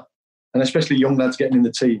after, and especially young lads getting in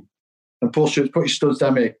the team. And Paul Stewart's put his studs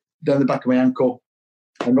down the back of my ankle.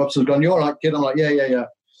 And Robson's gone, "You all right, kid?" I'm like, yeah.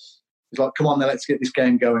 He's like, "Come on then, let's get this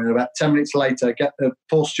game going." And about 10 minutes later,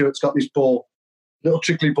 Paul Stewart's got this ball, little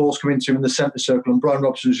trickly balls coming to him in the centre circle, and Brian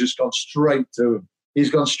Robson's just gone straight through him.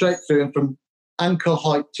 He's gone straight through him from ankle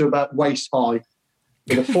height to about waist high,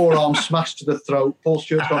 with a forearm smashed to the throat. Paul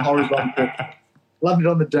Stewart's gone horizontal, landed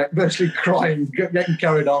on the deck, virtually crying, getting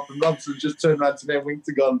carried off, and Robson's just turned around to me and winked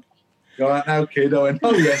and gone, "You all right now, kid?" I went,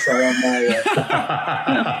 "Oh, yes, I am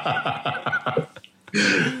now."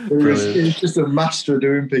 He was just a master of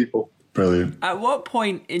doing people. Brilliant. At what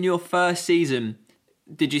point in your first season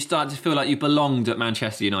did you start to feel like you belonged at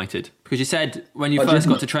Manchester United? Because you said when you first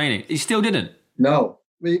got to training, you still didn't. No,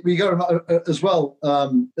 we go as well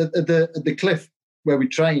at the cliff where we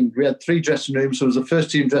trained. We had 3 dressing rooms. So there was a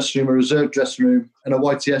first team dressing room, a reserve dressing room, and a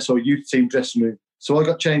YTS or youth team dressing room. So I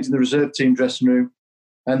got changed in the reserve team dressing room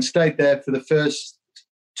and stayed there for the first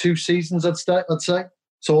 2 seasons, I'd say.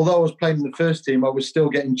 So although I was playing in the first team, I was still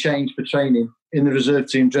getting changed for training in the reserve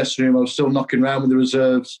team dressing room. I was still knocking around with the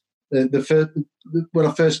reserves. When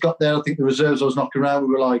I first got there, I think the reserves I was knocking around,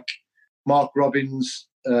 we were like Mark Robbins,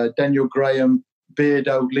 Daniel Graham,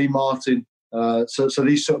 Beardo, Lee Martin. So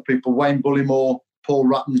these sort of people, Wayne Bullymore, Paul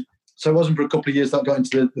Ratton. So it wasn't for a couple of years that I got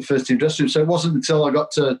into the first team dressing room. So it wasn't until I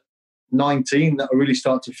got to 19 that I really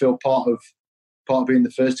started to feel part of being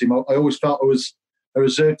the first team. I always felt I was a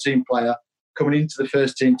reserve team player coming into the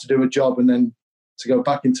first team to do a job and then to go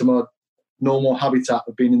back into my normal habitat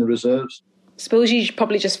of being in the reserves. Suppose you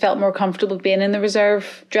probably just felt more comfortable being in the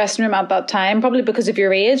reserve dressing room at that time, probably because of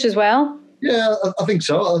your age as well. Yeah, I think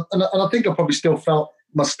so. And I think I probably still felt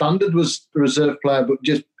my standard was a reserve player, but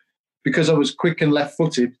just because I was quick and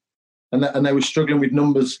left-footed and they were struggling with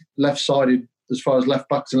numbers left-sided as far as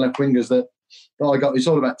left-backs and left-wingers that I got. It's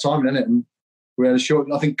all about timing, isn't it? And we had a short...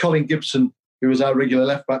 I think Colin Gibson, who was our regular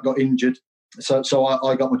left-back, got injured. So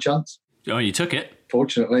I got my chance. Oh, you took it?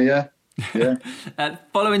 Fortunately, yeah.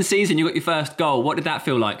 Following season, you got your first goal. What did that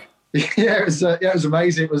feel like? It was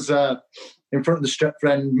amazing. It was in front of the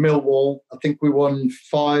Stretford end, Millwall. I think we won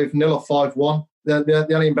 5-0 or 5-1.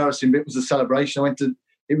 The only embarrassing bit was the celebration.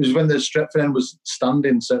 It was when the Stretford end was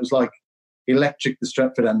standing, so it was like electric, the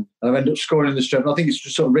Stretford end. And I ended up scoring in the Stretford. I think it's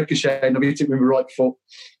just sort of ricocheted and I hit it with my right foot.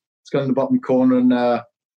 It's gone in the bottom corner and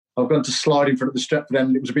I've gone to slide in front of the Stretford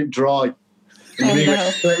end. It was a bit dry. Straight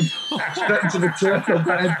into the turf and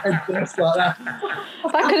head first like that.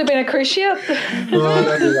 That could have been a cruise ship. Oh,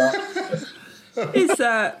 don't do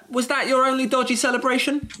that. Was that your only dodgy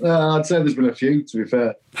celebration? I'd say there's been a few, to be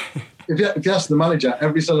fair. If you ask the manager,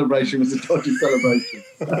 every celebration was a dodgy celebration.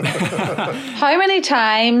 How many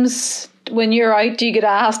times when you're out do you get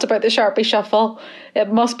asked about the Sharpe shuffle?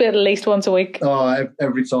 It must be at least once a week. Oh,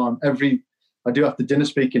 every time. I do have to dinner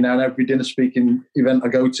speaking now, and every dinner speaking event I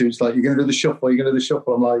go to, it's like, you're going to do the shuffle, you're going to do the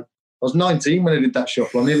shuffle. I'm like, I was 19 when I did that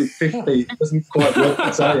shuffle. I'm nearly 50. It doesn't quite work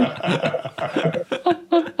the same.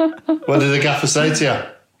 What did the gaffer say to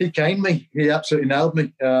you? He caned me. He absolutely nailed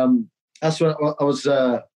me. That's when I was...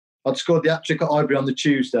 I'd scored the hat-trick at Ivory on the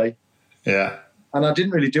Tuesday. Yeah. And I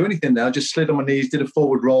didn't really do anything there. I just slid on my knees, did a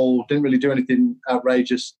forward roll, didn't really do anything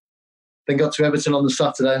outrageous. Then got to Everton on the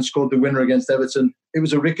Saturday and scored the winner against Everton. It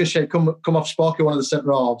was a ricochet, come off Sparky, one of the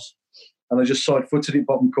centre halves, and I just side-footed it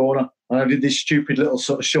bottom corner. And I did this stupid little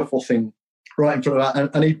sort of shuffle thing right in front of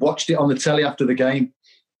that. And he'd watched it on the telly after the game.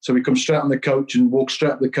 So we come straight on the coach and walk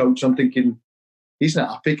straight up the coach. I'm thinking, he's not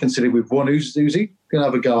happy considering we've won. Who's he going to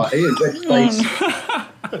have a go at here? Red face.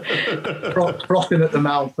 Frothing at the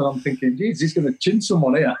mouth, and I'm thinking, geez, he's going to chin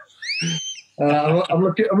someone here. I'm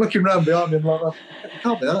looking around behind me. I'm like, it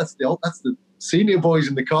can't be that. That's the senior boys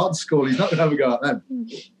in the card school. He's not going to have a go at them.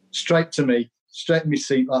 Straight to me, straight in my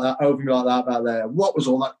seat like that, over me like that, back there. What was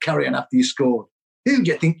all that carrying after you scored? Who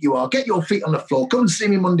do you think you are? Get your feet on the floor. Come and see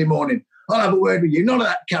me Monday morning. I'll have a word with you. None of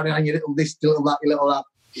that carrying on, you little this, you little that, you little that.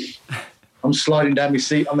 I'm sliding down my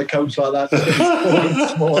seat on the coach like that.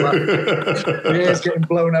 Just smaller. The air's getting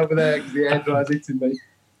blown over there because the air dryer's hitting me.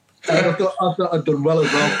 And I thought I'd done well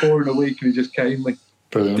as well, 4 in a week, and he just caned me.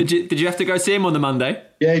 Brilliant. Did you have to go see him on the Monday?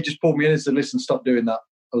 Yeah, he just pulled me in and said, listen, stop doing that.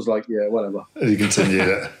 I was like, yeah, whatever. You continued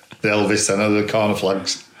it. The Elvis then, the corner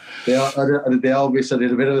flags. Yeah, I did the Elvis. I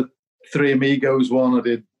did a bit of Three Amigos one. I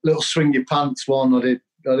did little swing your pants one. I did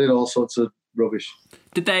all sorts of rubbish.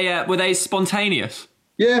 Did they? Were they spontaneous?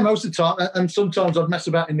 Yeah, most of the time. And sometimes I'd mess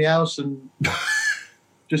about in the house and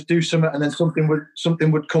just do something, and then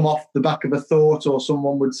something would come off the back of a thought, or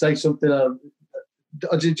someone would say something.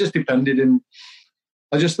 It just depended, and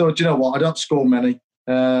I just thought, you know what, I don't score many.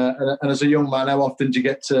 And as a young man, how often do you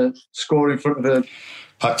get to score in front of a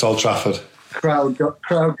packed Old Trafford crowd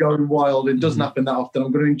going wild? It doesn't happen that often.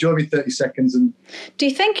 I'm going to enjoy my 30 seconds. And do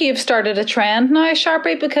you think you've started a trend now,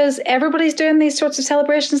 Sharpe? Because everybody's doing these sorts of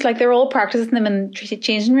celebrations, like they're all practicing them in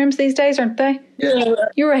changing rooms these days, aren't they? Yeah,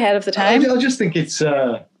 you were ahead of the time. I just think it's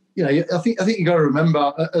I think you got to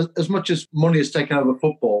remember, as much as money has taken over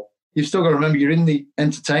football, you've still got to remember you're in the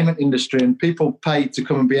entertainment industry, and people pay to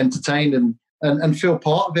come and be entertained and feel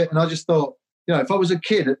part of it. And I just thought, if I was a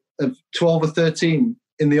kid of 12 or 13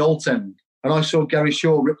 in the Old End, and I saw Gary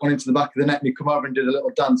Shaw rip one into the back of the net and he come over and did a little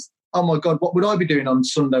dance, oh my God, what would I be doing on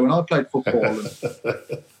Sunday when I played football? And,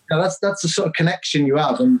 that's the sort of connection you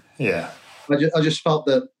have. And yeah, I just felt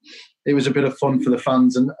that it was a bit of fun for the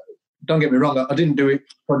fans. And don't get me wrong, I didn't do it.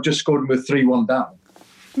 I just scored with 3-1 down.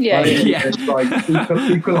 Yeah. It's like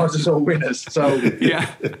equalisers or winners. So Yeah.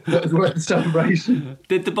 that was worth the celebration.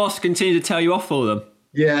 Did the boss continue to tell you off for them?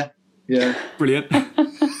 Yeah. Brilliant.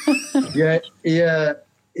 Yeah,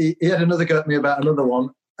 he had another go at me about another one,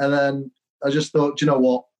 and then I just thought, do you know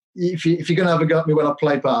what? If you're going to have a go at me when I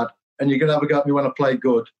play bad, and you're going to have a go at me when I play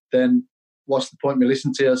good, then what's the point of me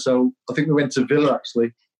listening to you? So I think we went to Villa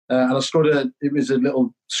actually, and I scored it was a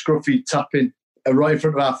little scruffy tap-in right in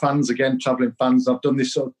front of our fans again, travelling fans. I've done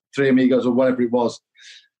this sort of Three Amigos or whatever it was.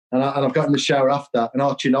 And I've got in the shower after, and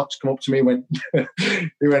Archie Knox come up to me and went,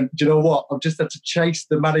 he went, do you know what? I've just had to chase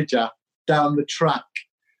the manager down the track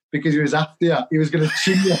because he was after you. He was going to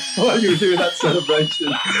chin you while you were doing that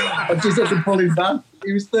celebration. I just had to pull him back.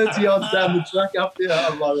 He was 30 yards down the track after you.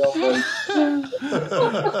 I'm like, oh,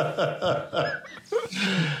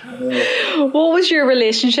 What was your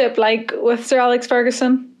relationship like with Sir Alex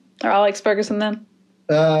Ferguson, or Alex Ferguson then?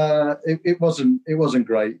 It wasn't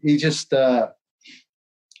great. He just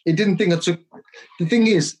he didn't think I took. The thing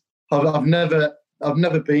is, I've never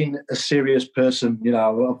been a serious person. You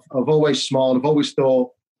know, I've always smiled. I've always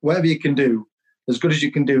thought whatever you can do, as good as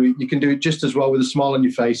you can do it just as well with a smile on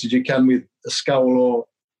your face as you can with a scowl or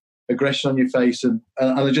aggression on your face. And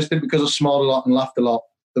I just think because I smiled a lot and laughed a lot,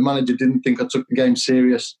 the manager didn't think I took the game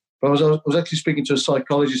serious. But I was actually speaking to a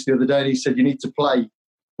psychologist the other day, and he said you need to play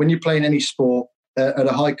when you're playing any sport at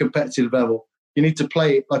a high competitive level. You need to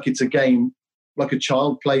play it like it's a game, like a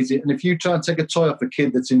child plays it. And if you try and take a toy off a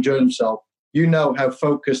kid that's enjoying himself, you know how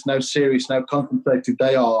focused, how serious, how concentrated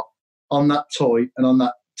they are on that toy and on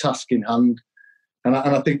that task in hand. And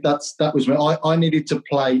I think that was me. I needed to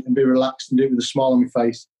play and be relaxed and do it with a smile on my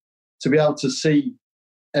face to be able to see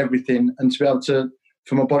everything and to be able to,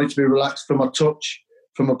 for my body to be relaxed, for my touch,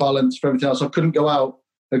 for my balance, for everything else. I couldn't go out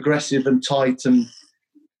aggressive and tight and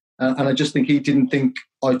I just think he didn't think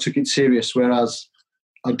I took it serious, whereas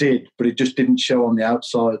I did, but it just didn't show on the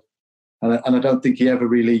outside. And I don't think he ever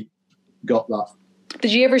really got that.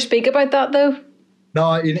 Did you ever speak about that though?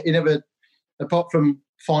 No, he never, apart from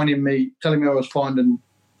telling me I was fined and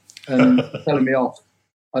telling me off,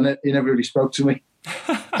 and he never really spoke to me.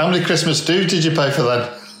 How many Christmas dues did you pay for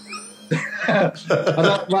that?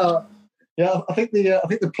 I think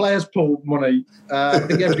the players pool money. I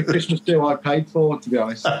think every Christmas due I paid for, to be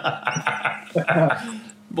honest.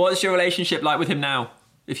 What's your relationship like with him now?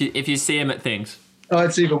 If you see him at things? Oh,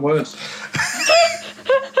 it's even worse.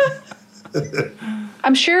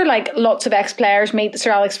 I'm sure like lots of ex-players meet Sir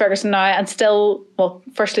Alex Ferguson now and still, well,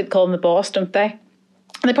 firstly they call him the boss, don't they?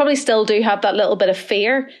 And they probably still do have that little bit of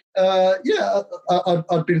fear.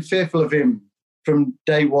 I'd been fearful of him from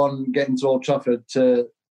day one, getting to Old Trafford to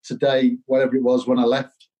today, whatever it was when I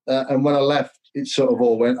left. And when I left, it sort of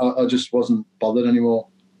all went. I just wasn't bothered anymore.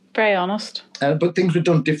 Very honest. But things were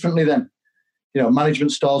done differently then. You know,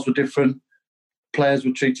 management styles were different. Players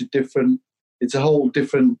were treated different. It's a whole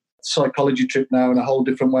different psychology trip now and a whole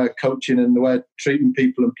different way of coaching and the way of treating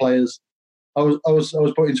people and players. I was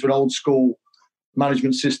put into an old school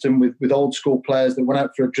management system with old school players that went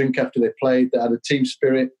out for a drink after they played, that had a team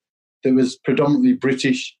spirit that was predominantly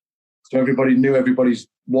British. So everybody knew everybody's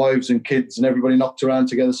wives and kids and everybody knocked around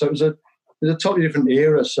together. So it was a totally different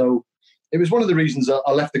era. So it was one of the reasons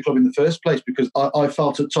I left the club in the first place, because I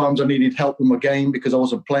felt at times I needed help with my game because I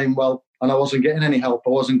wasn't playing well and I wasn't getting any help.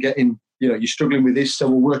 I wasn't getting, you're struggling with this, so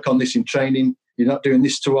we'll work on this in training. You're not doing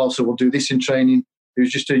this too well, so we'll do this in training. It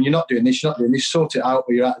was just doing, you're not doing this, sort it out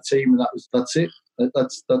or you're out of team, and that's it.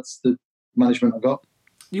 That's the management I got.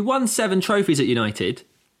 You won 7 trophies at United,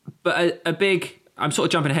 but a big, I'm sort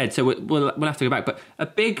of jumping ahead, so we'll have to go back, but a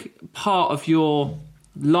big part of your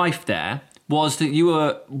life there was that you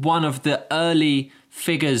were one of the early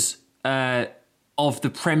figures of the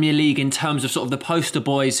Premier League in terms of sort of the poster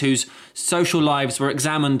boys whose social lives were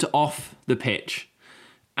examined off the pitch.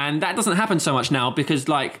 And that doesn't happen so much now because,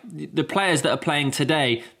 like, the players that are playing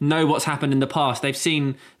today know what's happened in the past. They've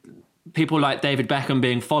seen people like David Beckham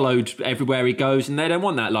being followed everywhere he goes, and they don't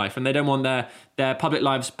want that life, and they don't want their public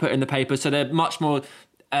lives put in the paper. So they're much more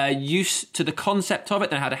used to the concept of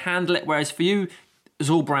it and how to handle it, whereas for you, it's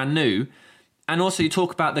all brand new. And also you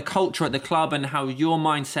talk about the culture at the club and how your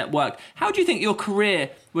mindset worked. How do you think your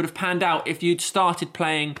career would have panned out if you'd started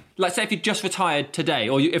playing, like say if you'd just retired today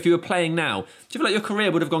or if you were playing now? Do you feel like your career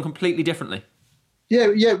would have gone completely differently? Yeah,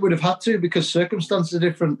 it would have had to, because circumstances are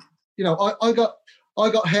different. I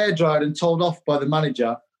got hair dried and told off by the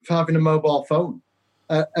manager for having a mobile phone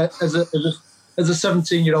as a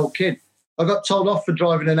 17-year-old kid. I got told off for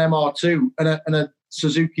driving an MR2 and a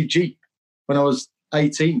Suzuki Jeep when I was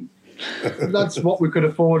 18. That's what we could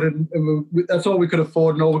afford, and that's all we could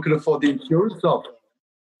afford, and all we could afford the insurance of.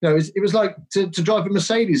 it was like to drive a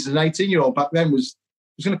Mercedes as an 18-year-old back then was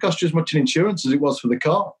going to cost you as much in insurance as it was for the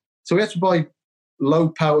car. So we had to buy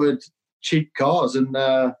low-powered, cheap cars, and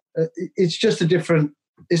it's just a different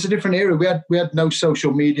era. We had no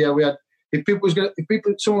social media. If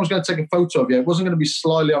someone was going to take a photo of you, it wasn't going to be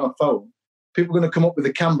slyly on a phone. People were going to come up with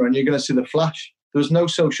a camera, and you're going to see the flash. There was no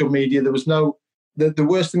social media. There was no. The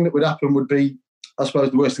worst thing that would happen would be, I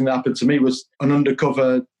suppose, the worst thing that happened to me was an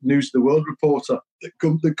undercover News of the World reporter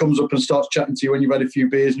that comes up and starts chatting to you when you've had a few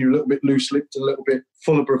beers and you're a little bit loose-lipped and a little bit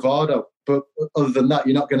full of bravado. But other than that,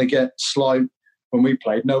 you're not going to get sly when we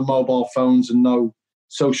played. No mobile phones and no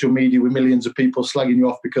social media with millions of people slagging you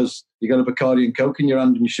off because you got a Bacardi and Coke in your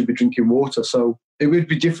hand and you should be drinking water. So it would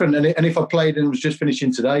be different. And if I played and was just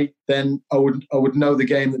finishing today, then I would know the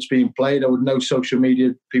game that's being played. I would know social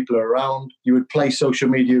media, people are around. You would play social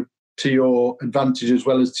media to your advantage as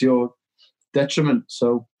well as to your detriment.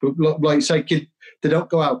 So, like you say, they don't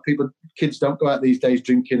go out. Kids don't go out these days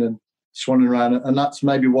drinking and swanning around, and that's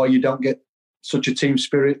maybe why you don't get such a team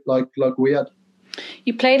spirit like we had.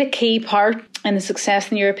 You played a key part in the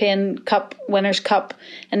success in the European Cup Winners' Cup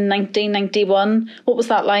in 1991. What was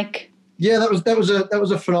that like? Yeah, that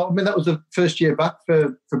was a phenomenal. I mean, that was the first year back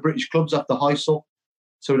for British clubs after Heysel.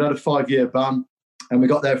 So we had a 5-year ban, and we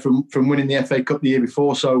got there from winning the FA Cup the year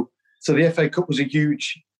before. So the FA Cup was a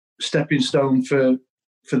huge stepping stone for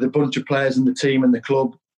the bunch of players and the team and the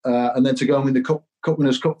club, and then to go and win the Cup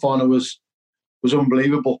Winners' Cup final was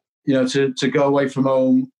unbelievable. To go away from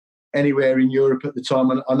home anywhere in Europe at the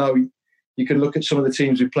time. And I know you can look at some of the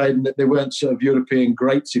teams we played and that they weren't sort of European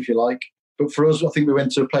greats, if you like. But for us, I think we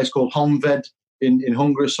went to a place called Honved in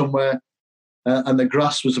Hungary somewhere, and the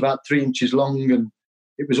grass was about 3 inches long and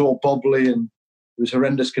it was all bobbly and it was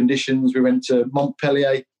horrendous conditions. We went to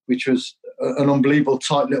Montpellier, which was an unbelievable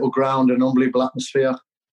tight little ground, an unbelievable atmosphere.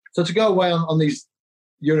 So to go away on these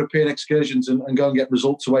European excursions and go and get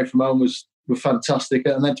results away from home were fantastic.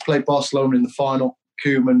 And then to play Barcelona in the final,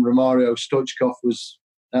 Koeman, Romario, Stoichkov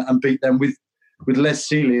and beat them with Les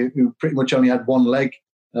Sealy, who pretty much only had one leg.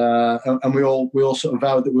 And we all sort of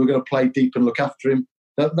vowed that we were going to play deep and look after him.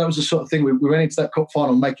 That was the sort of thing. We went into that cup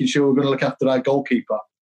final making sure we were going to look after our goalkeeper.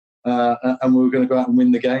 And we were going to go out and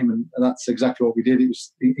win the game, and that's exactly what we did. It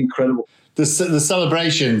was incredible. The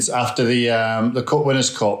celebrations after the Cup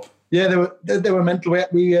Winners' Cup. Yeah, they were mental.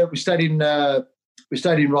 We stayed in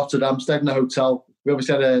Rotterdam, stayed in a hotel. We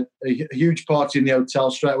obviously had a huge party in the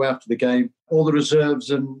hotel straight away after the game. All the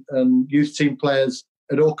reserves and youth team players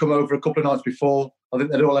had all come over a couple of nights before. I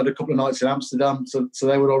think they'd all had a couple of nights in Amsterdam, so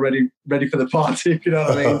they were already ready for the party, if you know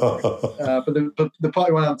what I mean. But the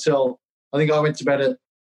party went on until, I think I went to bed at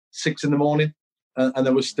 6 a.m, and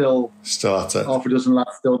there was still at it. Half a dozen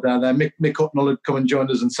lads still down there. Mick Hucknell had come and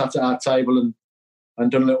joined us and sat at our table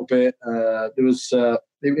and done a little bit. It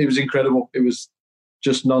was incredible. It was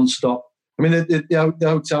just non-stop. I mean, the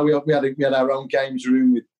hotel, we had our own games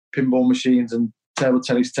room with pinball machines and table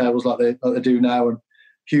tennis tables like they do now, and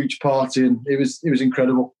huge party, and it was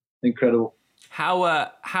incredible.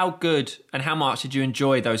 How good and how much did you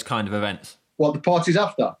enjoy those kind of events? What, the parties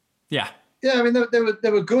after? Yeah. Yeah, I mean, they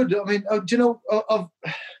were good. I mean, do you know,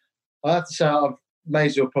 I have to say,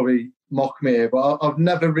 Maisie will probably mock me here, but I've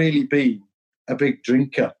never really been a big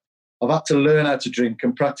drinker. I've had to learn how to drink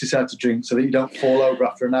and practice how to drink so that you don't fall over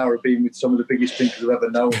after an hour of being with some of the biggest drinkers I've ever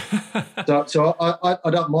known. so I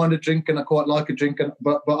don't mind a drink, and I quite like a drink,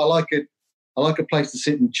 but I like it. I like a place to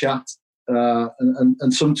sit and chat,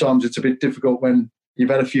 and sometimes it's a bit difficult when you've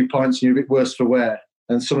had a few pints and you're a bit worse for wear,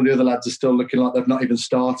 and some of the other lads are still looking like they've not even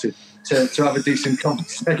started to have a decent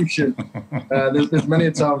conversation. There's many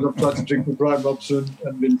a times I've tried to drink with Brian Robson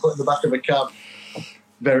and been put in the back of a cab,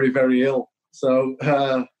 very, very ill. So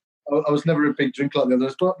I was never a big drink like the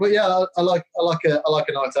others, but yeah, I like a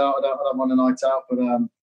night out. I don't mind a night out, but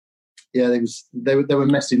yeah, they were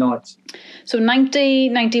messy nights. So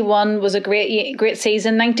 90-91 was a great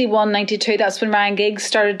season. 91-92, that's when Ryan Giggs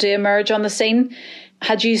started to emerge on the scene.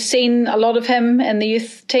 Had you seen a lot of him in the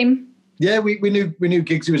youth team? Yeah, we knew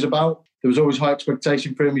Giggsy was about. There was always high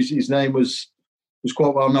expectation for him. His name was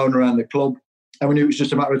quite well known around the club, and we knew it was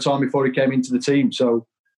just a matter of time before he came into the team. So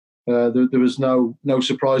there was no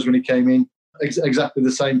surprise when he came in. Exactly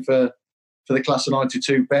the same for the class of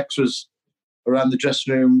 92. Bex was around the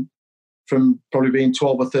dressing room from probably being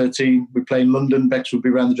 12 or 13. We'd play in London. Bex would be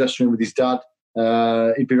around the dressing room with his dad.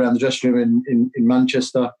 He'd be around the dressing room in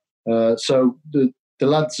Manchester. So the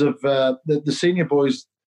lads of the senior boys,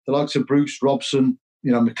 the likes of Bruce, Robson,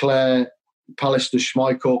 McClare, Pallister,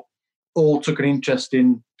 Schmeichel, all took an interest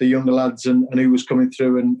in the younger lads and who was coming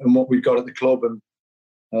through and what we'd got at the club. And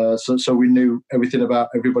So we knew everything about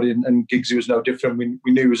everybody, and Giggsy was no different.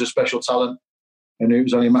 We knew he was a special talent, and it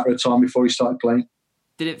was only a matter of time before he started playing.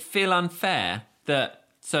 Did it feel unfair that,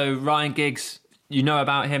 so Ryan Giggs, you know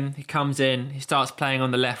about him, he comes in, he starts playing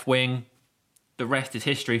on the left wing, the rest is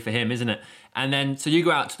history for him, isn't it? And then, so you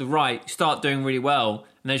go out to the right, start doing really well,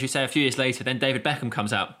 and as you say, a few years later, then David Beckham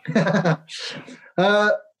comes out.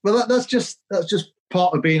 Well, that's just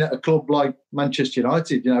part of being at a club like Manchester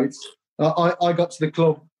United. You know, I got to the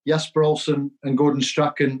club, Jasper Olsen and Gordon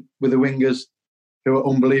Strachan were the wingers who were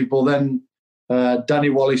unbelievable. Then Danny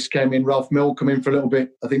Wallace came in, Ralph Mill come in for a little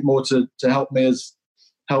bit, I think more to help me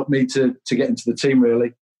to get into the team,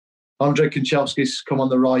 really. Andre Kanchelskis come on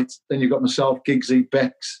the right. Then you've got myself, Giggsy,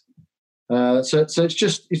 Becks. So it's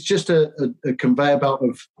just a conveyor belt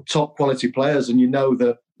of top quality players, and you know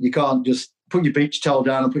that you can't just put your beach towel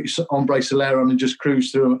down and put your ombre solera on and just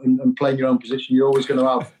cruise through and play in your own position. You're always going to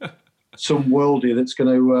have some worldie that's going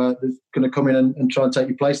to come in and try and take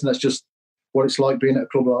your place, and that's just what it's like being at a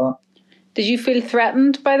club like that. Did you feel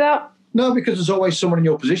threatened by that? No, because there's always someone in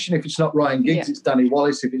your position. If it's not Ryan Giggs, it's Danny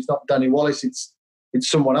Wallace. If it's not Danny Wallace, it's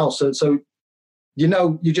someone else. So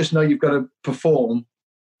you just know you've got to perform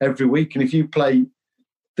every week. And if you play,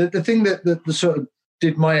 the thing that sort of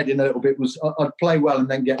did my head in a little bit was I'd play well and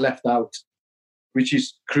then get left out, which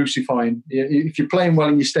is crucifying. If you're playing well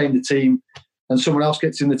and you stay in the team and someone else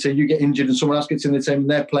gets in the team, you get injured and someone else gets in the team and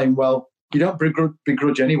they're playing well, you don't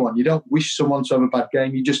begrudge anyone. You don't wish someone to have a bad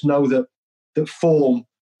game. You just know that form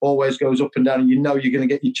always goes up and down, and you know you're going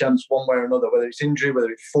to get your chance one way or another, whether it's injury, whether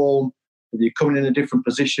it's form, whether you're coming in a different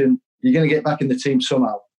position, you're going to get back in the team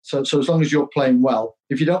somehow. So as long as you're playing well.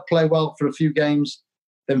 If you don't play well for a few games,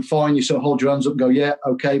 then fine, you sort of hold your hands up and go, yeah,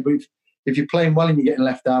 okay. But if you're playing well and you're getting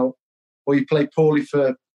left out, or you play poorly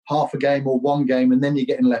for half a game or one game and then you're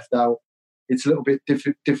getting left out, it's a little bit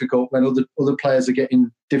difficult when other players are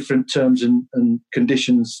getting different terms and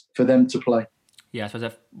conditions for them to play. Yeah, I suppose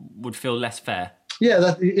that would feel less fair.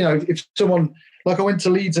 Yeah, if someone, like I went to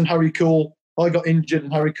Leeds and Harry Cool, I got injured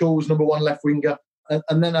and Harry Cool was number one left winger,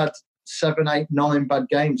 and then I had 7, 8, 9 bad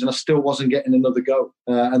games and I still wasn't getting another go.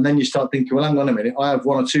 And then you start thinking, well, hang on a minute, I have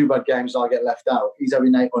 1 or 2 bad games and I get left out. He's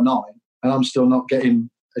having 8 or 9 and I'm still not getting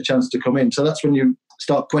a chance to come in. So that's when you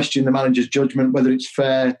start questioning the manager's judgment, whether it's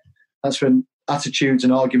fair. That's when attitudes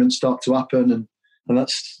and arguments start to happen, and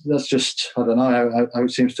that's just, I don't know how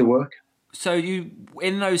it seems to work. So you,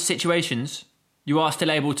 in those situations, you are still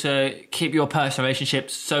able to keep your personal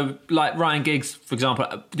relationships. So like Ryan Giggs, for example,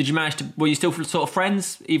 were you still sort of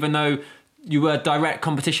friends, even though you were direct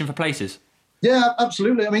competition for places? Yeah,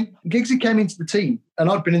 absolutely. I mean, Giggsy came into the team and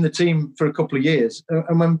I'd been in the team for a couple of years.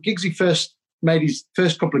 And when Giggsy first made his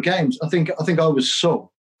first couple of games, I think I was sub.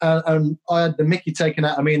 And I had the mickey taken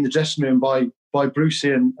out of me in the dressing room by Brucey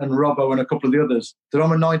and Robbo and a couple of the others, that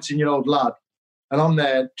I'm a 19-year-old lad and I'm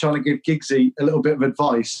there trying to give Giggsy a little bit of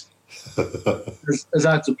advice as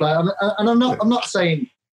how to play. And I'm not saying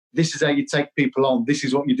this is how you take people on, this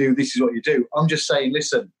is what you do, this is what you do. I'm just saying,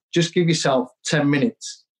 listen, just give yourself 10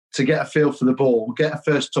 minutes to get a feel for the ball, get a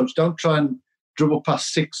first touch. Don't try and dribble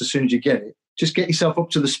past 6 as soon as you get it. Just get yourself up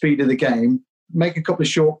to the speed of the game, make a couple of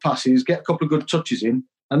short passes, get a couple of good touches in,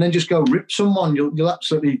 and then just go rip someone. You'll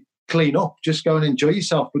absolutely clean up. Just go and enjoy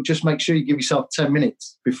yourself, but just make sure you give yourself 10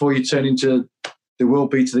 minutes before you turn into the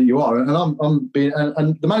world beater that you are. And I'm being,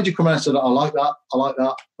 and the manager come out and said, I like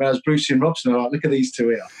that. Whereas Brucey and Robson are like, look at these two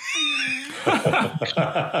here.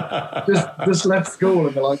 just left school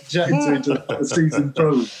and they're like jetting into a season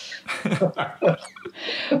pro.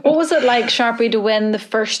 What was it like, Sharpe, to win the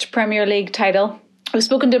first Premier League title? I've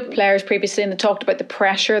spoken to players previously and they talked about the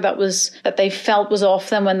pressure that they felt was off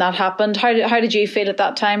them when that happened. How did you feel at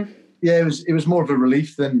that time? Yeah, it was more of a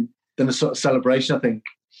relief than a sort of celebration, I think.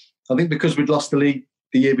 I think because we'd lost the league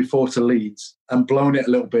the year before to Leeds and blown it a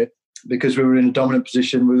little bit because we were in a dominant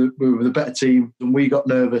position, we were the better team, and we got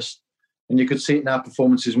nervous. And you could see it in our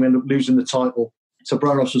performances. We ended up losing the title. So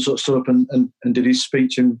Brian Robson sort of stood up and did his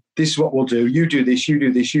speech. And this is what we'll do. You do this, you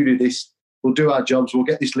do this, you do this. We'll do our jobs. We'll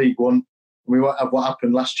get this league won. And we won't have what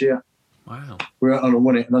happened last year. Wow. We went on and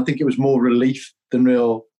won it. And I think it was more relief than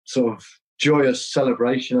real sort of joyous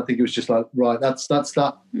celebration. I think it was just like, right, that's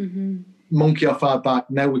that monkey off our back.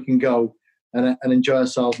 Now we can go and enjoy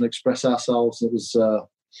ourselves and express ourselves. It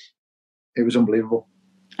was unbelievable.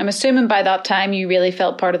 I'm assuming by that time you really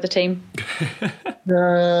felt part of the team.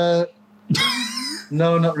 No,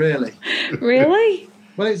 not really. Really?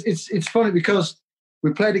 Well, it's funny because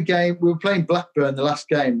we played a game. We were playing Blackburn the last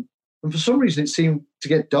game, and for some reason it seemed to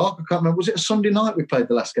get dark. I can't remember. Was it a Sunday night we played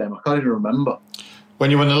the last game? I can't even remember. When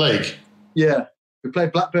you won the league? Yeah. We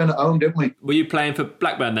played Blackburn at home, didn't we? Were you playing for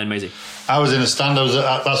Blackburn then, Maisie? I was in a stand.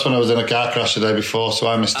 That's when I was in a car crash the day before, so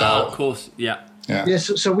I missed out. Of course, yeah.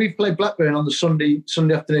 So we've played Blackburn on the Sunday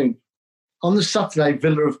afternoon. On the Saturday,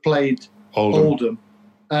 Villa have played Oldham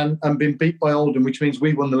and been beat by Oldham, which means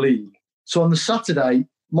we won the league. So on the Saturday,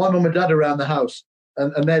 my mum and dad are around the house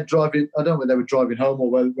and they're driving. I don't know whether they were driving home or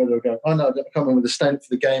where they were going. I can't remember whether they stayed for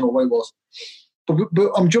the game or what it was. But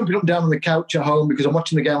I'm jumping up and down on the couch at home because I'm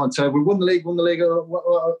watching the game on telly. We won the league.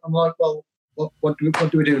 I'm like, well, what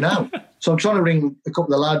do we do now? So I'm trying to ring a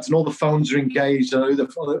couple of lads and all the phones are engaged on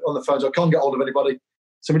the phones. I can't get hold of anybody.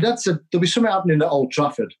 So my dad said, there'll be something happening at Old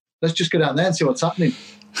Trafford. Let's just go down there and see what's happening.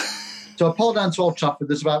 So I pulled down to Old Trafford.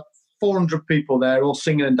 There's about 400 people there, all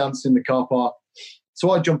singing and dancing in the car park.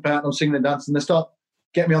 So I jump out and I'm singing and dancing. They start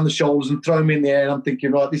getting me on the shoulders and throwing me in the air. And I'm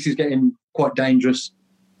thinking, right, this is getting quite dangerous.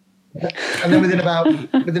 And then within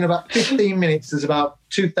about 15 minutes, there's about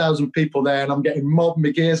 2,000 people there, and I'm getting mobbed.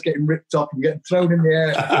 My gear's getting ripped up. I'm getting thrown in the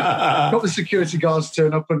air. Got the security guards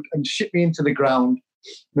turn up and ship me into the ground.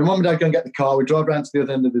 My mum and dad go and get the car. We drive around to the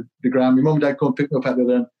other end of the ground. My mum and dad come and pick me up at the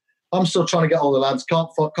other end. I'm still trying to get all the lads. Can't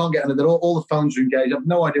get anything. All the phones are engaged. I have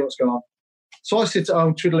no idea what's going on. So I sit at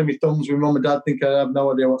home twiddling my thumbs with mum and dad, think I have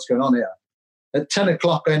no idea what's going on here. At 10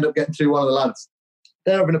 o'clock, I end up getting through one of the lads.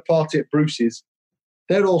 They're having a party at Bruce's.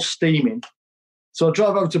 They're all steaming. So I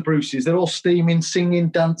drive over to Bruce's. They're all steaming, singing,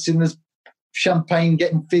 dancing. There's champagne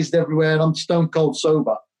getting fizzed everywhere, and I'm stone cold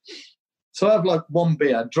sober. So I have like one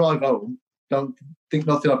beer, drive home, don't think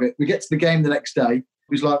nothing of it. We get to the game the next day.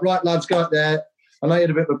 He's like, right, lads, go out there. I know you had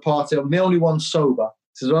a bit of a party. I'm the only one sober.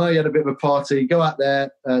 He says, I know you had a bit of a party. Go out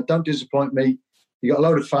there. Don't disappoint me. You got a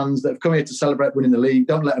load of fans that have come here to celebrate winning the league.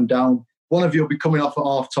 Don't let them down. One of you will be coming off at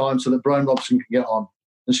half time so that Brian Robson can get on.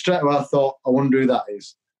 And straight away I thought, I wonder who that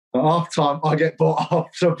is. At half time, I get bought off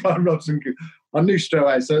so Brian Robson can... I knew straight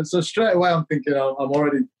away. So straight away I'm thinking, I'm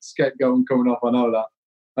already scapegoat and coming off. I know that.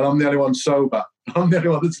 And I'm the only one sober. I'm the only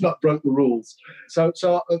one that's not broke the rules. So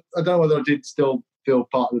I don't know whether I did still feel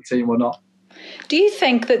part of the team or not. Do you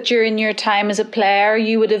think that during your time as a player,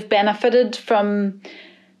 you would have benefited from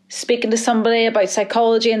speaking to somebody about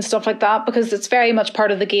psychology and stuff like that? Because it's very much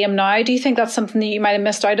part of the game now. Do you think that's something that you might have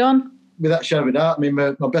missed out on? Without shadow of a doubt. I mean,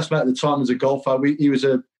 my best mate at the time was a golfer. He was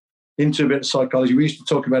into a bit of psychology. We used to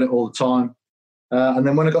talk about it all the time. And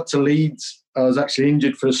then when I got to Leeds, I was actually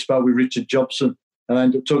injured for a spell with Richard Jobson. And I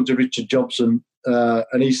ended up talking to Richard Jobson.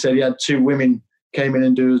 And he said he had two women came in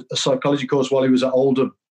and do a psychology course while he was at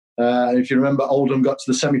Oldham. And if you remember, Oldham got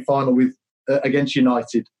to the semi-final against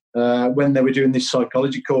United when they were doing this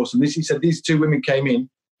psychology course. And he said these two women came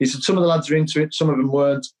in. He said some of the lads are into it, some of them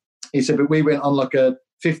weren't. He said, but we went on like a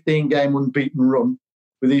 15-game unbeaten run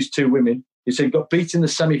with these two women. He said, got beat in the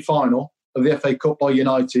semi-final of the FA Cup by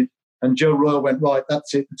United. And Joe Royle went, right,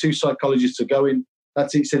 that's it. The two psychologists are going.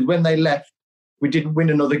 That's it. He said, when they left, we didn't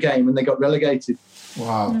win another game and they got relegated.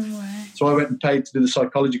 Wow. No way. So I went and paid to do the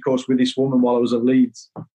psychology course with this woman while I was at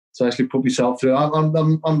Leeds. So I actually put myself through. I've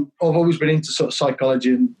always been into sort of psychology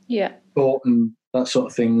and thought and that sort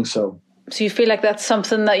of thing. So you feel like that's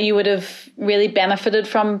something that you would have really benefited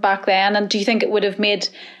from back then? And do you think it would have made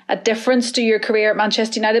a difference to your career at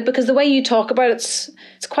Manchester United? Because the way you talk about it, it's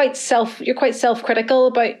quite you're quite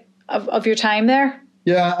self-critical of your time there.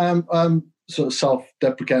 Yeah, I'm sort of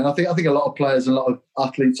self-deprecating. I think a lot of players and a lot of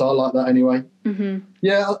athletes are like that anyway. Mm-hmm.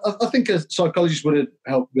 Yeah, I think a psychologist would have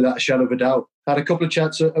helped without a shadow of a doubt. I had a couple of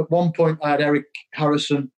chats. At one point, I had Eric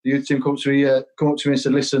Harrison, the youth team, come up to me and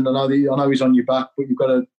said, listen, I know he's on your back, but you've got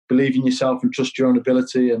to believe in yourself and trust your own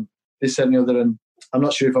ability and this, that and the other. And I'm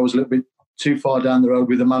not sure if I was a little bit too far down the road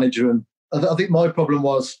with the manager. And I think my problem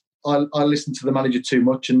was I listened to the manager too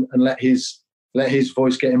much and let his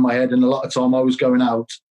voice get in my head. And a lot of time I was going out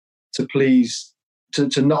to please,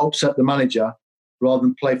 to not upset the manager rather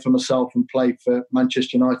than play for myself and play for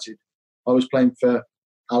Manchester United. I was playing for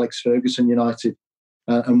Alex Ferguson United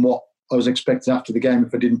and what I was expecting after the game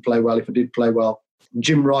if I didn't play well, if I did play well.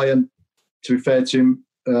 Jim Ryan, to be fair to him,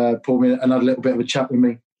 pulled me and had a little bit of a chat with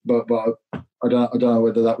me, but I don't know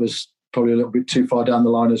whether that was probably a little bit too far down the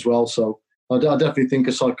line as well. So I definitely think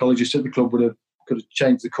a psychologist at the club could have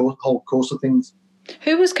changed the whole course of things.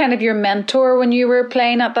 Who was kind of your mentor when you were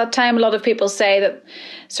playing at that time? A lot of people say that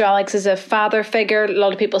Sir Alex is a father figure. A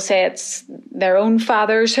lot of people say it's their own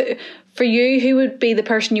fathers. For you, who would be the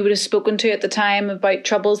person you would have spoken to at the time about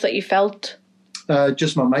troubles that you felt?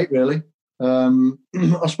 Just my mate, really.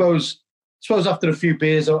 I suppose after a few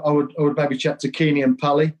beers, I would maybe chat to Keeney and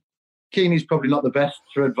Pally. Keeney's probably not the best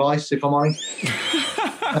for advice, if I'm honest.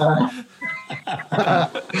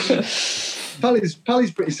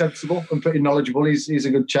 Pally's pretty sensible and pretty knowledgeable. He's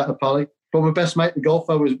a good chatter, Pally. But my best mate, the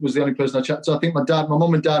golfer, was the only person I chatted to. I think my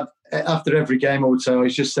mum and dad, after every game, I would say,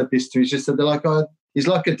 he's just said this to me. He's just said, they're like, he's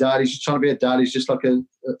like a dad. He's just trying to be a dad. He's just like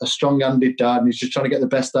a strong-handed dad, and he's just trying to get the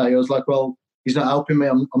best out of you. I was like, well, he's not helping me.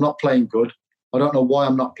 I'm not playing good. I don't know why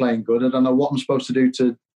I'm not playing good. I don't know what I'm supposed to do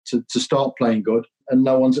to start playing good. And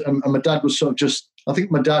no one's. And my dad was sort of just. I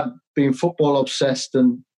think my dad, being football obsessed,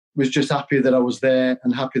 and was just happy that I was there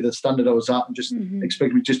and happy the standard I was at, and just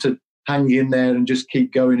expected me just to hang in there and just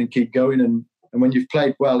keep going. And when you've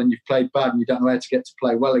played well and you've played bad and you don't know how to get to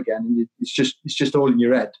play well again, and it's just all in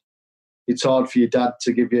your head. It's hard for your dad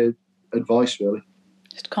to give you advice, really.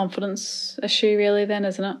 Just confidence issue, really, then,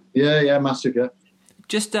 isn't it? Yeah, massive, yeah.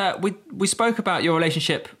 Just we spoke about your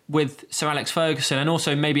relationship with Sir Alex Ferguson, and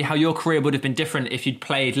also maybe how your career would have been different if you'd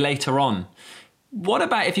played later on. What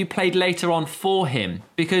about if you played later on for him?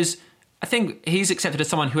 Because I think he's accepted as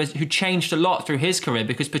someone who changed a lot through his career,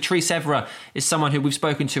 because Patrice Evra is someone who we've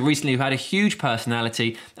spoken to recently who had a huge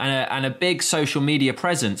personality and a big social media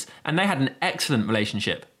presence, and they had an excellent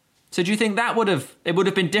relationship. So do you think it would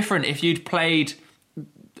have been different if you'd played,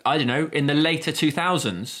 I don't know, in the later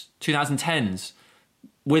 2000s, 2010s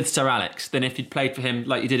with Sir Alex than if you'd played for him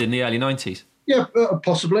like you did in the early 90s? Yeah,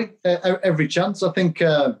 possibly. Every chance. I think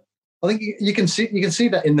you can see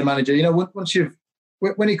that in the manager. You know,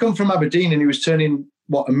 when he come from Aberdeen and he was turning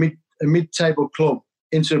a mid-table club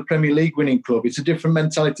into a Premier League winning club, it's a different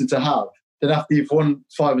mentality to have than after you've won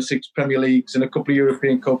 5 or 6 Premier Leagues and a couple of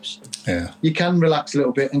European Cups. Yeah, you can relax a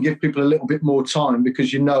little bit and give people a little bit more time,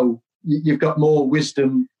 because you know you've got more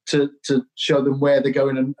wisdom to show them where they're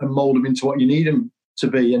going and mould them into what you need them to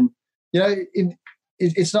be. And you know,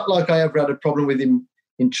 it's not like I ever had a problem with him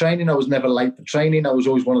in training. I was never late for training. I was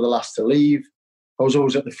always one of the last to leave. I was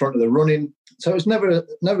always at the front of the running. So it was never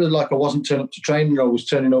like I wasn't turning up to training, or I was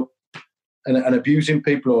turning up and abusing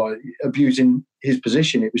people or abusing his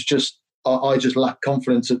position. It was just, I just lacked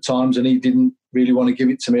confidence at times, and he didn't really want to give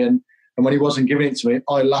it to me. And when he wasn't giving it to me,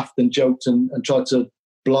 I laughed and joked and tried to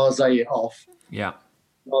blasé it off. Yeah.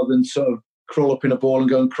 Rather than sort of crawl up in a ball and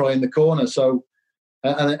go and cry in the corner. So,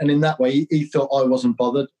 and in that way, he thought I wasn't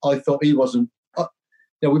bothered. I thought he wasn't.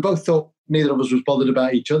 We both thought neither of us was bothered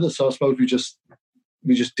about each other. So I suppose we just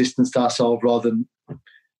distanced ourselves, rather than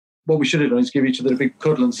what we should have done is give each other a big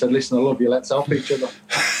cuddle and said, listen, I love you, let's help each other.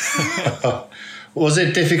 Was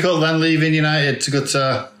it difficult then leaving United to go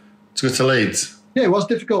to Leeds? Yeah, it was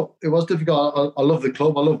difficult. I love the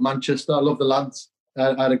club. I love Manchester. I love the lads.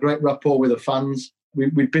 I had a great rapport with the fans.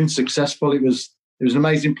 We'd been successful. It was an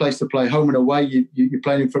amazing place to play, home and away. You're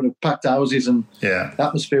playing in front of packed houses, and the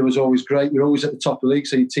atmosphere was always great. You're always at the top of the league,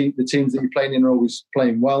 so the teams that you're playing in are always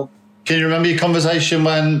playing well. Can you remember your conversation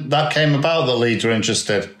when that came about, that Leeds were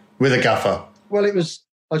interested with a gaffer? Well,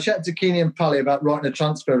 I chatted to Keeney and Pally about writing a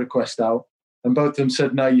transfer request out, and both of them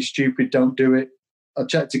said, no, you're stupid, don't do it. I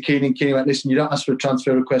chatted to Keeney, and Keeney went, listen, you don't ask for a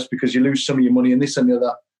transfer request because you lose some of your money and this and the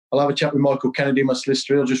other. I'll have a chat with Michael Kennedy, my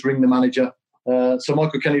solicitor. He'll just ring the manager. So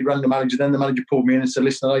Michael Kennedy rang the manager. Then the manager pulled me in and said,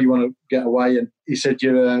 listen, I know you want to get away. And he said,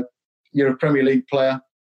 you're a Premier League player.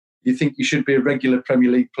 You think you should be a regular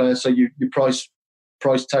Premier League player, so your price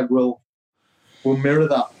tag will mirror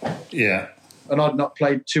that. Yeah. And I'd not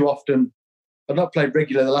played too often. I'd not played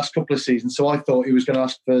regular the last couple of seasons, so I thought he was going to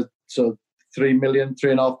ask for sort of 3 million,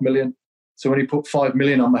 3.5 million. So when he put 5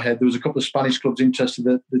 million on my head, there was a couple of Spanish clubs interested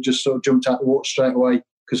that just sort of jumped out the water straight away,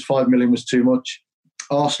 because 5 million was too much.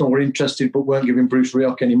 Arsenal were interested but weren't giving Bruce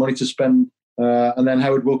Rioch any money to spend. And then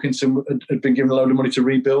Howard Wilkinson had been given a load of money to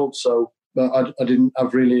rebuild. So I didn't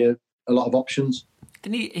have really a lot of options.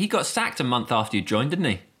 Didn't he got sacked a month after you joined, didn't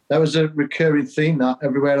he? That was a recurring theme, that.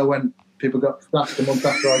 Everywhere I went, people got sacked a month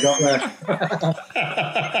after I got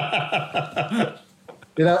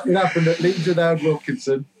there. It happened at Leeds with Howard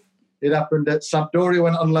Wilkinson. It happened at Sampdoria,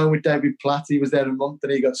 went on loan with David Platt. He was there a month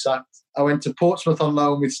and he got sacked. I went to Portsmouth on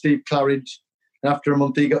loan with Steve Claridge. And after a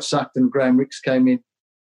month, he got sacked and Graham Wicks came in.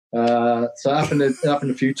 So it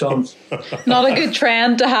happened a few times. Not a good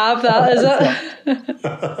trend to have, that, is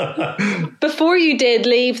it? Before you did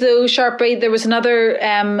leave, though, Sharpe, there was another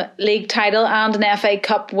league title and an FA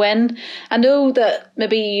Cup win. I know that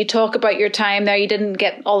maybe you talk about your time there, you didn't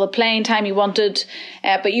get all the playing time you wanted,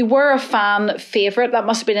 but you were a fan favourite. That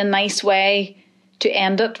must have been a nice way to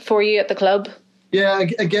end it for you at the club. Yeah,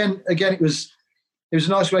 again, it was a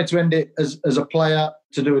nice way to end it as a player,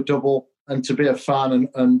 to do a double and to be a fan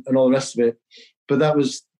and all the rest of it. But that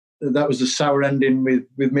was a sour ending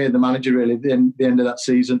with me and the manager, really, the end of that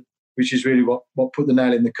season, which is really what put the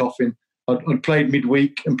nail in the coffin. I'd played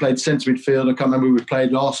midweek and played centre midfield. I can't remember, we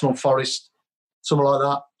played Arsenal, Forest, something like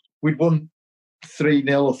that. We'd won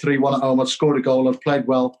 3-0 or 3-1 at home. I'd scored a goal. I'd played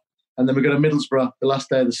well. And then we got to Middlesbrough the last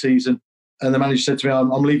day of the season. And the manager said to me, I'm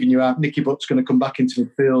leaving you out. Nicky Butt's going to come back into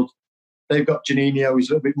midfield. They've got Janino. He's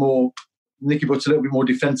a little bit more, Nicky Butt's a little bit more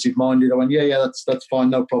defensive minded. I went, yeah, that's fine,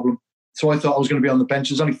 no problem. So I thought I was going to be on the bench.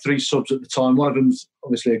 There's only 3 subs at the time. One of them's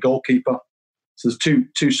obviously a goalkeeper. So there's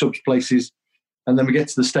two subs places. And then we get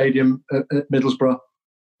to the stadium at Middlesbrough,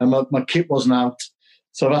 and my kit wasn't out.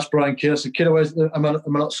 So I've asked Brian Keir, I said, kiddo, am I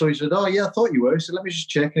not so? He said, oh, yeah, I thought you were. He said, let me just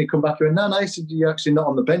check. And he come back and went, no. He said, you're actually not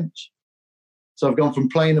on the bench. So I've gone from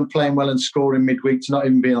playing well and scoring midweek to not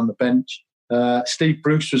even being on the bench. Steve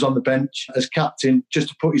Bruce was on the bench as captain just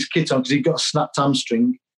to put his kit on because he got a snapped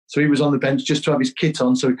hamstring. So he was on the bench just to have his kit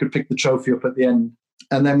on so he could pick the trophy up at the end.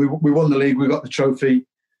 And then we won the league. We got the trophy.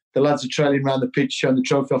 The lads are trailing around the pitch, showing the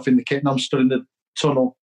trophy off in the kit. And I'm stood in the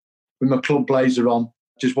tunnel with my club blazer on,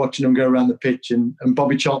 just watching them go around the pitch. And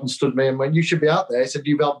Bobby Charlton stood me and went, you should be out there. He said,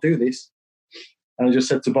 you helped do this. And I just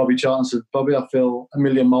said to Bobby Charlton, I said, Bobby, I feel a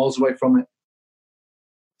million miles away from it.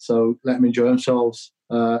 So let them enjoy themselves.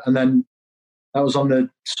 And then that was on the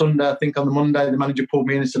Sunday. I think on the Monday, the manager pulled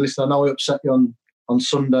me in and said, listen, I know I upset you on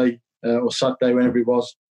Sunday or Saturday, whenever it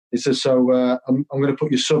was. He says, so I'm going to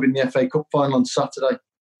put your sub in the FA Cup final on Saturday.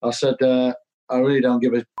 I said, I really don't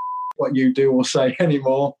give a what you do or say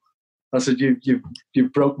anymore. I said,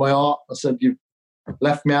 you've broke my heart. I said, you've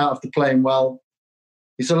left me out after playing well.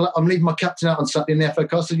 He said, I'm leaving my captain out on Saturday in the FA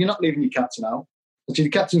Cup. I said, you're not leaving your captain out. I said,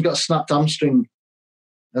 your captain's got a snapped hamstring.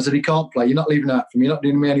 I said, he can't play. You're not leaving out for me. You're not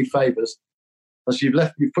doing me any favours. I said,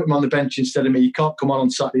 you've put him on the bench instead of me. You can't come on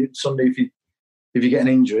Saturday, Sunday if you get an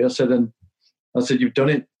injury. I said, you've done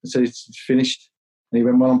it. I said, it's finished. And he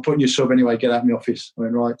went, well, I'm putting your sub anyway. Get out of my office. I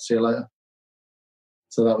went, right, see you later.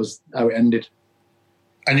 So that was how it ended.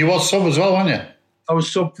 And you was sub as well, weren't you? I was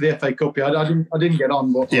sub for the FA Cup. Yeah, I didn't get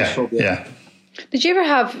on, but I was sub. Yeah. Did you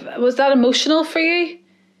ever was that emotional for you?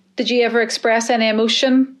 Did you ever express any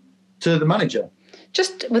emotion? To the manager?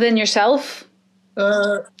 Just within yourself?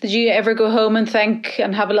 Did you ever go home and think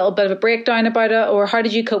and have a little bit of a breakdown about it? Or how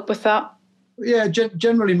did you cope with that? Yeah,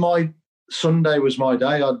 generally my Sunday was my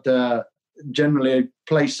day. I'd generally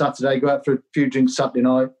play Saturday, go out for a few drinks Saturday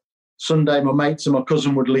night. Sunday, my mates and my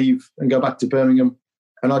cousin would leave and go back to Birmingham,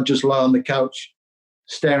 and I'd just lie on the couch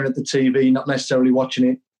staring at the TV, not necessarily watching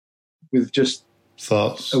it, with just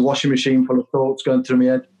thoughts, a washing machine full of thoughts going through my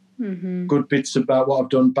head. Mm-hmm. Good bits about what I've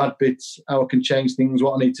done, bad bits, how I can change things,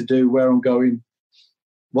 what I need to do, where I'm going,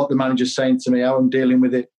 what the manager's saying to me, how I'm dealing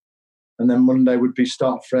with it. And then Monday would be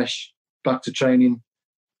start fresh, back to training,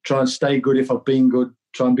 try and stay good if I've been good,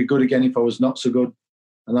 try and be good again if I was not so good.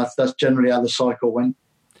 And that's generally how the cycle went.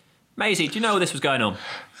 Maisie, do you know this was going on?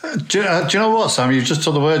 Do you know what, Sam? You just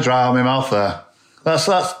took the words right out of my mouth there. That's.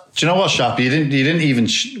 Do you know what, Sharpe? You didn't even.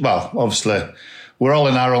 Well, obviously, we're all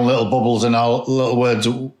in our own little bubbles and our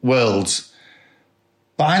little worlds.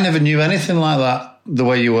 But I never knew anything like that the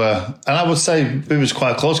way you were, and I would say we was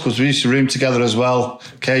quite close because we used to room together as well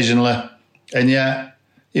occasionally. And yet,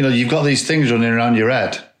 you've got these things running around your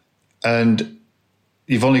head, and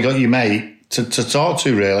you've only got your mate to talk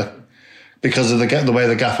to, really, because of the way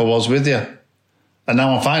the gaffer was with you. And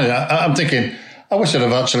now I'm finding I'm thinking, I wish I'd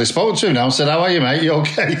have actually spoken to him now and said, how are you, mate? You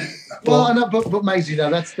okay? Well, I know, but Maisie,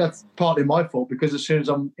 that's partly my fault, because as soon as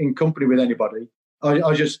I'm in company with anybody,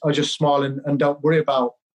 I just smile and don't worry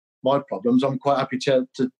about my problems. I'm quite happy to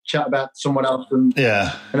chat about someone else and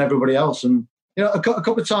everybody else. And a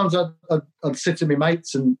couple of times I'd sit to my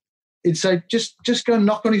mates and he'd say, just go and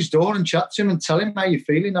knock on his door and chat to him and tell him how you're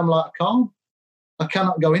feeling. I'm like, I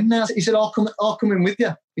cannot go in there. He said, I'll come in with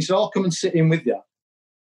you. He said, I'll come and sit in with you.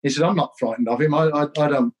 He said, I'm not frightened of him. I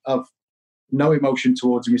don't have no emotion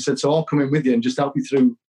towards him. He said, so I'll come in with you and just help you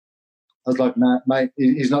through. I was like, nah, mate,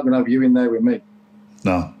 he's not going to have you in there with me.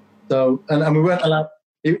 No. So, and we weren't allowed,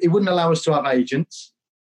 he wouldn't allow us to have agents.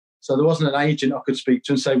 So there wasn't an agent I could speak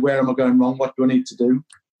to and say, where am I going wrong? What do I need to do?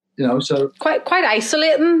 So. Quite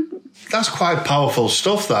isolating. That's quite powerful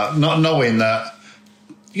stuff, that, not knowing that,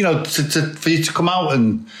 for you to come out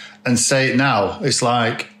and say it now, it's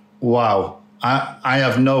like, wow. I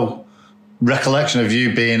have no recollection of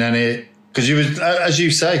you being any, because you was, as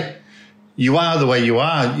you say, you are the way you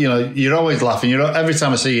are. You're always laughing. Every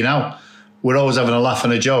time I see you now, we're always having a laugh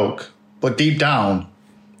and a joke. But deep down,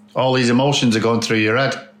 all these emotions are going through your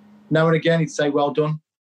head. Now and again, he'd say, well done.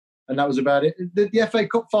 And that was about it. The FA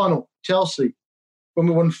Cup final, Chelsea, when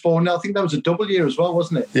we won 4-0, I think that was a double year as well,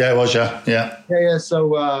 wasn't it? Yeah, it was, yeah. Yeah.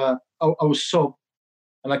 So I was sub,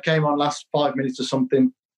 and I came on last 5 minutes or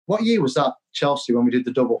something. What year was that, Chelsea, when we did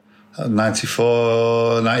the double?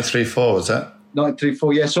 93-4, was that?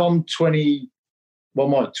 93-4, yeah. So I'm 20,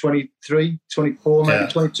 23, 24,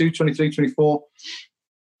 maybe 22, 23, 24.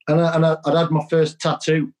 And I'd had my first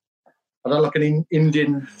tattoo I had like an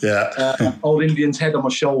Indian, old Indian's head on my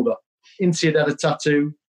shoulder. Incy had a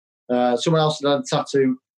tattoo. Someone else had a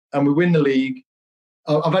tattoo. And we win the league.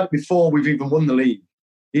 I've had it before we've even won the league.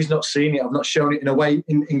 He's not seen it. I've not shown it in a way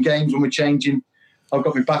in games when we're changing. I've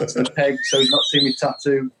got my back to the peg, so he's not seen me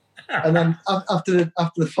tattoo. And then after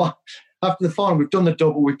the final, we've done the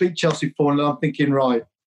double. We beat Chelsea 4-0. And I'm thinking, right,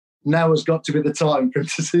 now has got to be the time for him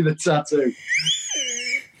to see the tattoo.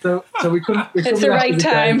 So we couldn't. It's the right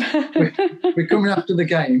time. We're coming after the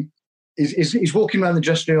game. He's walking around the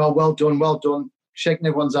dressing room. Oh, well done, shaking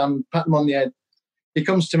everyone's hand, patting him on the head. He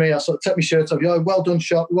comes to me. I sort of take my shirt off. Oh, well done,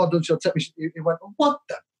 Sharpe. Well done, Sharpe. He went, what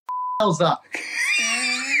the hell's that?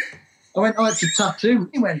 I went, oh, it's a tattoo.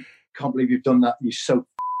 He went, can't believe you've done that. You're so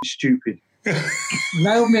stupid.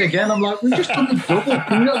 Nailed me again. I'm like, we just done the double.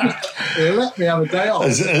 Can you not just let me have a day off?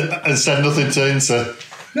 And said nothing to Inter.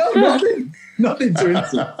 No, nothing to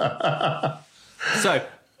Inter. So,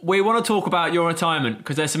 we want to talk about your retirement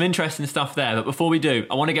because there's some interesting stuff there. But before we do,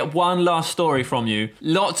 I want to get one last story from you.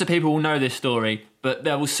 Lots of people will know this story, but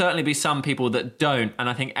there will certainly be some people that don't. And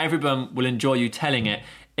I think everyone will enjoy you telling it.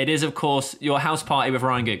 It is, of course, your house party with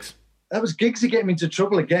Ryan Giggs. That was Giggsy getting me into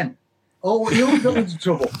trouble again. Oh, he always got me into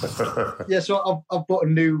trouble. Yeah, so I've bought a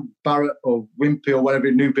new Barrett or Wimpy or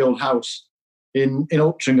whatever, new build house in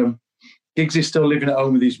Altrincham. Giggsy's still living at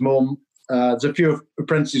home with his mum. There's a few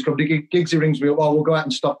apprentices come. Giggsy rings me up. Oh, we'll go out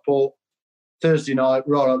in Stockport Thursday night.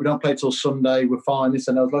 We're all right. We don't play till Sunday. We're fine. This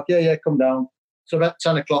and I was like, yeah, come down. So about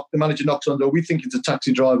 10 o'clock, the manager knocks on the door. We think it's a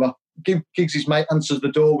taxi driver. Giggsy's mate answers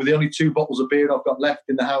the door with the only 2 bottles of beer I've got left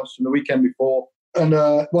in the house from the weekend before. And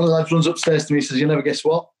one of the lads runs upstairs to me and says, you never guess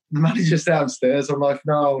what? The manager's downstairs. I'm like,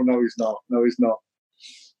 no, he's not. No, he's not.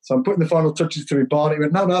 So I'm putting the final touches to my bar. He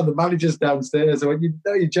went, no, the manager's downstairs. I went,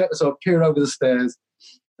 you joke. So I peer over the stairs.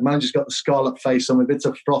 The manager's got the scarlet face on with bits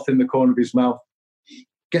of froth in the corner of his mouth.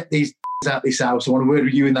 Get these out of this house. I want to word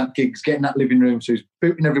with you in that Giggs. Get in that living room. So he's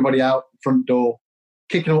booting everybody out front door,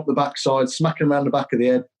 kicking up the backside, smacking around the back of the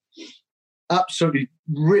head. Absolutely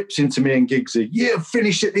rips into me and Giggsy. You're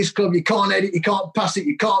finished at this club. You can't edit. You can't pass it.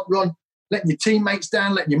 You can't run. Letting your teammates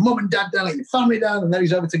down, letting your mum and dad down, letting your family down. And then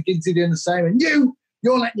he's over to Giggsy doing the same. And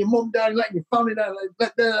you're letting your mum down, letting your family down.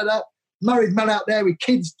 Married man out there with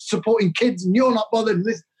kids, supporting kids, and you're not bothered.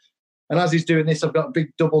 And as he's doing this, I've got a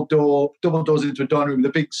big double doors into a dining room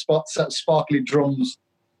with a big set of sparkly drums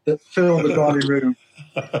that fill the dining room.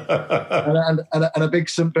 and a big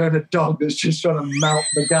St. Bernard dog that's just trying to mount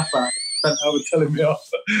the gap out. Bent over telling me off.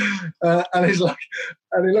 And he's like,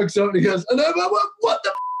 and he looks up and he goes, what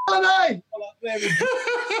the are they? I'm like, there we go.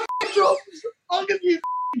 Drums. I'll give you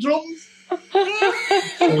drums.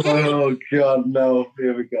 Oh, God, no.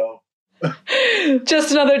 Here we go.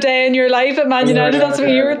 Just another day in your life at Man United. That's what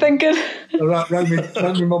you were thinking. I rang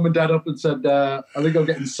my mum and dad up and said, I think I'm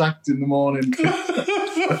getting sacked in the morning.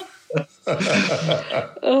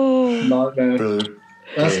 Oh, nightmare. Brilliant.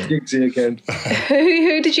 That's Giggsy again.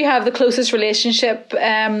 Who did you have the closest relationship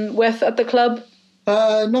with at the club?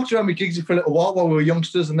 Knocked around with Giggsy for a little while we were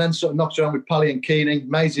youngsters, and then sort of knocked around with Pally and Keeney.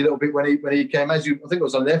 Maisie a little bit when he came. Maisie, I think I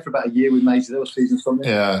was on there for about a year with Maisie. Those seasons something.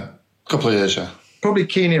 Yeah, a couple of years, yeah. Probably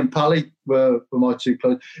Keeney and Pally were my 2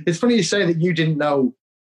 close. It's funny you say that you didn't know.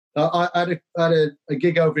 I had a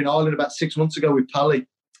gig over in Ireland about 6 months ago with Pally,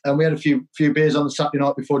 and we had a few beers on the Saturday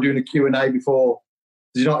night before doing a Q&A before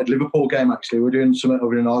the United-Liverpool game, actually. We were doing something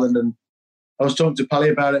over in Ireland, and I was talking to Pally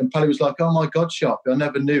about it, and Pally was like, oh, my God, Sharpe, I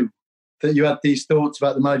never knew that you had these thoughts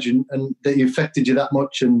about the manager and that he affected you that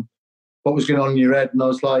much and what was going on in your head. And I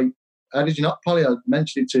was like, how did you not, Pally? I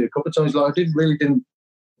mentioned it to you a couple of times. Like, I didn't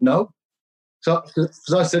know. So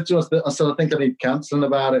I said to him, I think I need counselling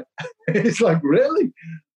about it. It's like, really?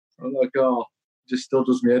 I'm like, oh, it just still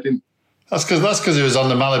does me head in. That's because he was on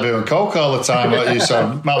the Malibu and Coke all the time, like you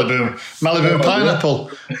said. Malibu and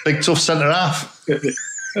pineapple. Big tough centre half.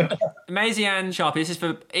 Maisie and Sharpe, this is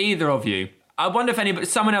for either of you. I wonder if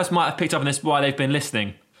someone else might have picked up on this while they've been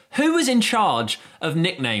listening. Who was in charge of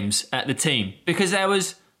nicknames at the team? Because there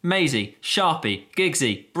was Maisie, Sharpie,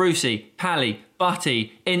 Giggsy, Brucey, Pally,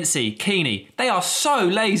 Butty, Incy, Keeney. They are so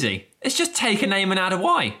lazy. It's just take a name and add a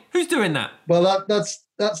Y. Who's doing that? Well,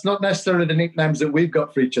 that's not necessarily the nicknames that we've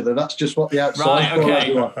got for each other. That's just what the outside call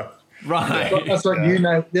everyone. Right. That's what you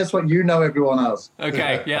know. That's what you know everyone has.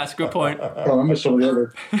 Okay, yeah, that's a good point. I miss some of the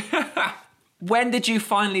others. When did you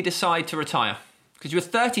finally decide to retire? Because you were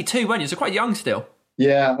 32, weren't you? So quite young still.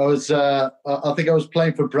 Yeah, I was. I think I was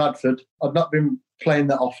playing for Bradford. I'd not been playing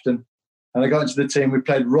that often, and I got into the team. We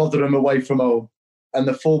played Rotherham away from home, and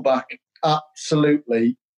the fullback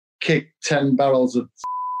absolutely kicked 10 barrels of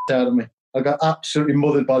out of me. I got absolutely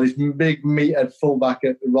mothered by this big meathead fullback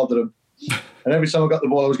at Rotherham. And every time I got the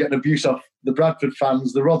ball, I was getting abuse off the Bradford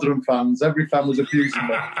fans, the Rotherham fans. Every fan was abusing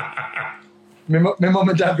me. My mum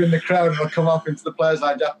and dad were in the crowd, and I'd come up into the players'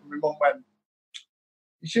 lounge after. My mum went,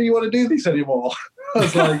 "You sure you want to do this anymore?" I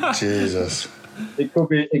was like, Jesus. It could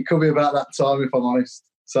be about that time, if I'm honest.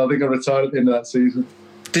 So I think I retired at the end of that season.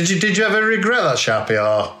 Did you ever regret that, Sharpe,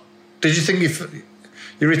 or did you think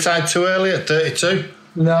you retired too early at 32?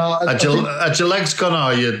 No, had your legs gone,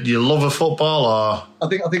 or your love of football, or I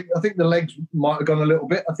think the legs might have gone a little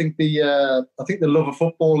bit. I think the love of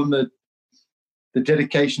football and the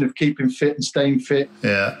dedication of keeping fit and staying fit.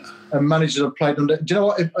 Yeah. And managers I've played under. Do you know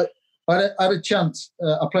what? I had a chance.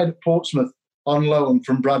 I played at Portsmouth on loan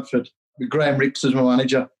from Bradford with Graham Ricks as my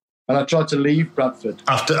manager, and I tried to leave Bradford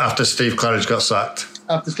after Steve Claridge got sacked.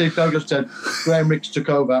 After Steve Claridge got said, Graham Ricks took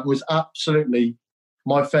over and was absolutely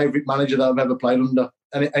my favourite manager that I've ever played under.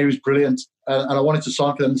 And he was brilliant. And I wanted to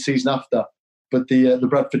sign for them the season after, but the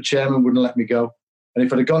Bradford chairman wouldn't let me go. And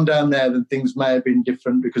if I'd have gone down there, then things may have been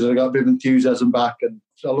different because I got a bit of enthusiasm back. And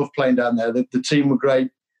I love playing down there. The team were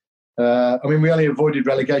great. We only avoided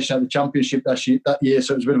relegation at the Championship that year,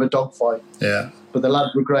 so it was a bit of a dogfight. Yeah. But the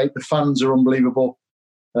lads were great. The fans are unbelievable.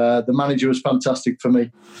 The manager was fantastic for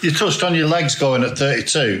me. You touched on your legs going at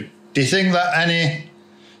 32. Do you think that any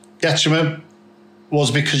detriment was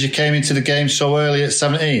because you came into the game so early at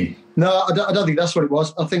 17? No, I don't think that's what it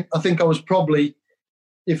was. I think I was probably,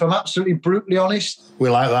 if I'm absolutely brutally honest. We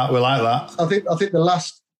like that. I think the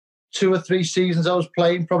last 2 or 3 seasons I was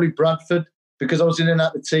playing, probably Bradford, because I was in and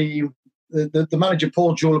out of the team. The manager,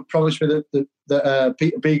 Paul Jewell, had promised me that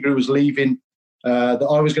Peter Beager was leaving, that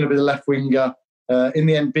I was going to be the left winger. In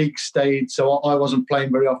the end, Beague stayed, so I wasn't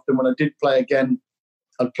playing very often. When I did play again,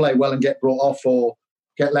 I'd play well and get brought off or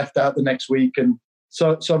get left out the next week. And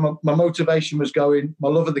so my motivation was going, my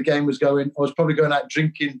love of the game was going. I was probably going out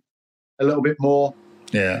drinking a little bit more.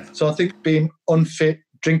 Yeah. So I think being unfit,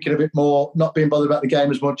 drinking a bit more, not being bothered about the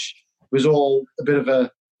game as much was all a bit of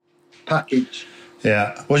a package.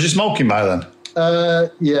 Yeah. Was you smoking by then?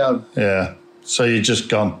 Yeah. Yeah. So you just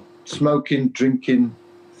gone? Smoking, drinking.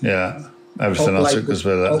 Yeah. Everything else that goes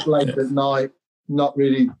with it. Up late at night, not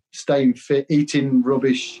really staying fit, eating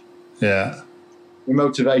rubbish. Yeah. My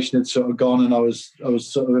motivation had sort of gone, and I was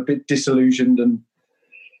sort of a bit disillusioned, and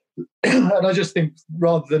I just think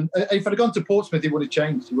rather than if I'd gone to Portsmouth, it would have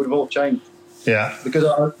changed. It would have all changed. Yeah. Because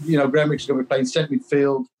Graham Ricks was going to be playing centre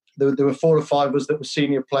midfield. There were 4 or 5 of us that were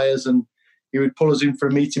senior players, and he would pull us in for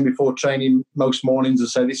a meeting before training most mornings and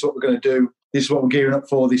say, "This is what we're going to do. This is what we're gearing up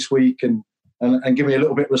for this week," and give me a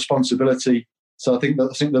little bit of responsibility. So I think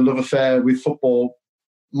the love affair with football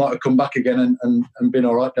might have come back again and been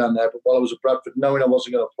all right down there. But while I was at Bradford, knowing I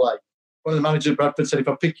wasn't going to play, one of the managers at Bradford said, "If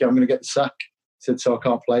I pick you, I'm going to get the sack." He said, "So I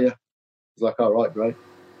can't play you." I was like, "All right, great."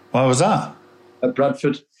 Why was that? At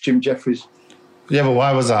Bradford, Jim Jeffries. Yeah, but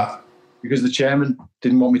why was that? Because the chairman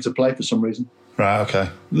didn't want me to play for some reason. Right, okay.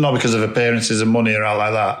 Not because of appearances and money or out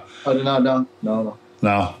like that? I don't know, no.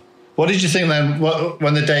 No. What did you think then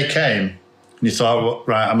when the day came and you thought,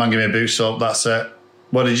 right, I'm hanging my boots up, that's it?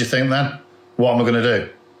 What did you think then? What am I going to do?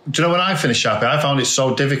 Do you know when I finished Sharpe, I found it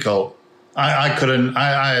so difficult. I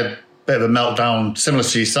had a bit of a meltdown, similar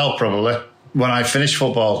to yourself probably, when I finished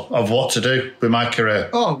football, of what to do with my career.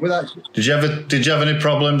 Oh, without... Did you have any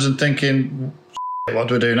problems in thinking, what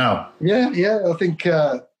do we do now? Yeah. I think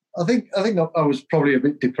I was probably a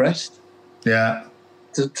bit depressed. Yeah.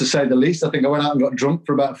 To say the least. I think I went out and got drunk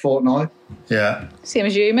for about a fortnight. Yeah. Same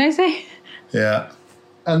as you, Maisie. Yeah.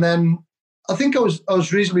 And then I think I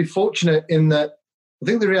was reasonably fortunate in that I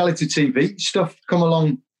think the reality TV stuff come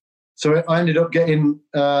along. So I ended up getting,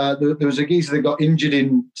 there was a geezer that got injured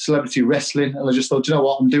in celebrity wrestling, and I just thought, you know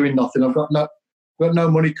what, I'm doing nothing. I've got no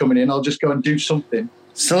money coming in. I'll just go and do something.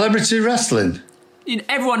 Celebrity wrestling?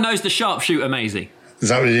 Everyone knows the sharpshooter, Maisie. Is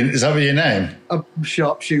that what your name? A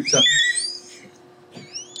sharpshooter.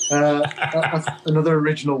 Another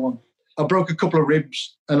original one. I broke a couple of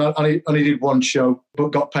ribs and I only did one show, but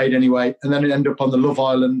got paid anyway. And then it ended up on the Love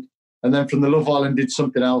Island. And then from the Love Island did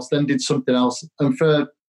something else, then did something else. And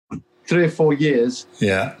for 3 or 4 years...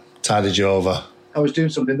 Yeah, tided you over. I was doing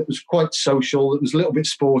something that was quite social, that was a little bit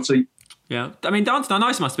sporty. Yeah. I mean, dancing on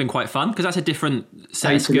ice must have been quite fun because that's a different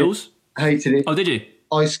set of skills. Hated it. Oh, did you?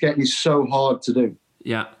 Ice skating is so hard to do.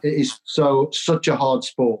 Yeah. It is such a hard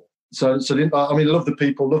sport. So love the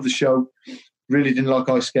people, love the show. Really didn't like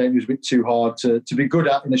ice skating. It was a bit too hard to be good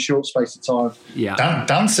at in a short space of time. Yeah.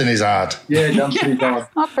 Dancing is hard. Yeah, dancing is hard.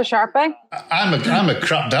 Not for Sharpe. I'm a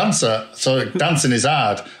crap dancer, so dancing is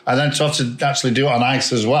hard. And then to have to actually do it on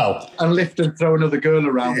ice as well. And lift and throw another girl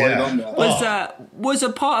around while you're on there. Was a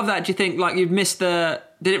part of that, do you think, like you've missed did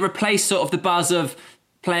it replace sort of the buzz of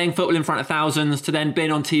playing football in front of thousands to then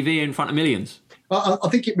being on TV in front of millions? I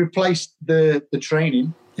think it replaced the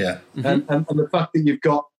training. Yeah. And the fact that you've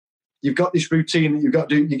got this routine that you've got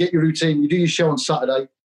to do. You get your routine, you do your show on Saturday,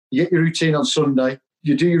 you get your routine on Sunday,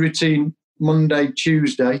 you do your routine Monday,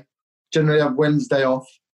 Tuesday, generally have Wednesday off,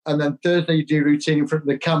 and then Thursday you do your routine in front of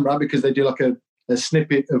the camera because they do like a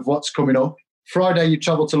snippet of what's coming up. Friday you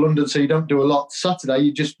travel to London, so you don't do a lot. Saturday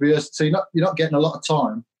you just rehearse, so you're not getting a lot of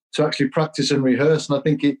time to actually practice and rehearse. And I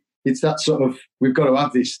think it's that sort of, we've got to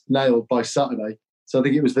have this nailed by Saturday. So I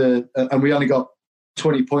think it was and we only got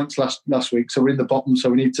 20 points last week, so we're in the bottom. So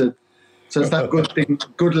we need to. So it's that good thing,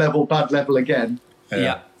 good level, bad level again.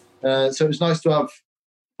 Yeah. So it was nice to have,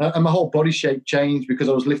 and my whole body shape changed because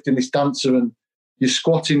I was lifting this dancer, and you're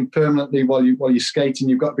squatting permanently while you're skating.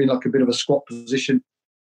 You've got to be in like a bit of a squat position.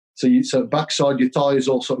 So backside, your thighs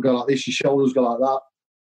all sort of go like this, your shoulders go like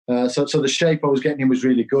that. So the shape I was getting in was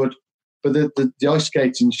really good, but the ice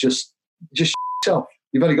skating's just yourself.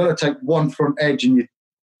 You've only got to take one front edge, and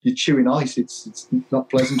you're chewing ice. It's not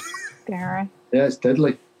pleasant. Scary. Yeah, it's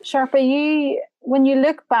deadly. Sharpe, when you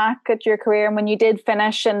look back at your career and when you did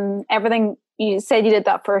finish and everything, you said you did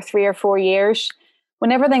that for 3 or 4 years.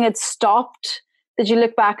 When everything had stopped, did you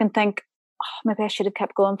look back and think, oh, maybe I should have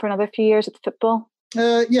kept going for another few years at the football?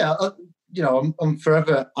 Yeah, I'm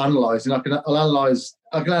forever analysing. I can analyse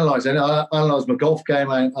anything. I analyse my golf game.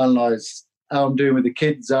 I analyse how I'm doing with the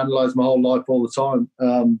kids. I analyse my whole life all the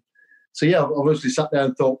time. So yeah, I've obviously sat there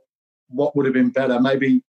and thought, what would have been better?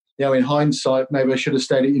 Maybe, in hindsight, maybe I should have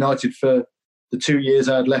stayed at United for the 2 years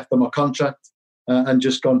I had left on my contract and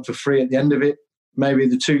just gone for free at the end of it. Maybe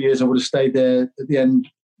the 2 years I would have stayed there at the end,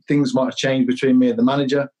 things might have changed between me and the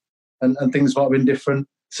manager, and things might have been different.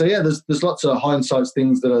 So yeah, there's lots of hindsight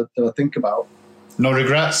things that I think about. No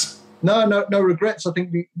regrets? No regrets. I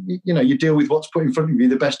think you deal with what's put in front of you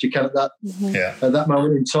the best you can at that at that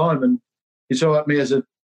moment in time. And it's all right me as a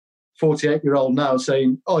 48-year-old now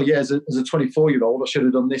saying, oh yeah, as a 24-year-old I should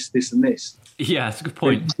have done this, this, and this. Yeah, that's a good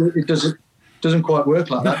point. It doesn't quite work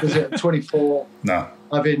like that, does it? At 24, no.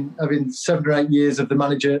 Having 7 or 8 years of the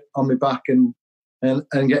manager on my back and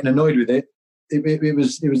getting annoyed with it. It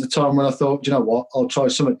was the time when I thought, you know what, I'll try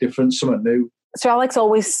something different, something new. So Alex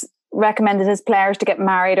always recommended his players to get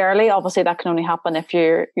married early. Obviously, that can only happen if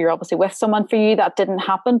you're obviously with someone. For you, that didn't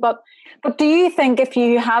happen. But do you think if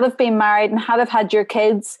you had have been married and had have had your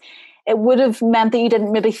kids, it would have meant that you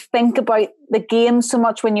didn't really think about the game so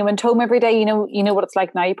much when you went home every day? You know what it's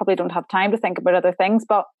like now. You probably don't have time to think about other things.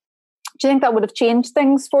 But do you think that would have changed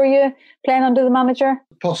things for you playing under the manager?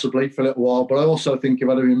 Possibly for a little while, but I also think if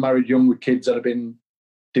I'd have been married young with kids, I'd have been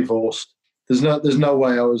divorced. There's no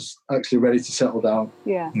way I was actually ready to settle down.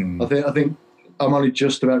 Yeah, I think I'm only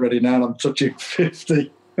just about ready now. And I'm touching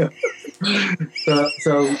 50,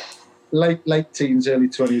 so late teens, early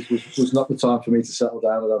 20s was not the time for me to settle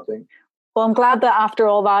down. I don't think. Well, I'm glad that after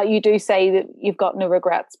all that, you do say that you've got no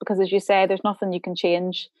regrets, because as you say, there's nothing you can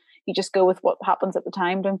change. You just go with what happens at the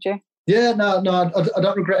time, don't you? Yeah, no, I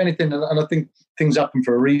don't regret anything, and I think things happen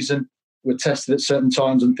for a reason. We're tested at certain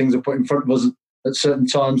times, and things are put in front of us at certain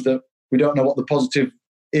times that we don't know what the positive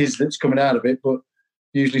is that's coming out of it, but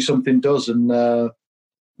usually something does. And I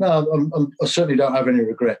certainly don't have any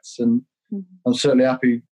regrets, and I'm certainly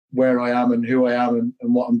happy where I am and who I am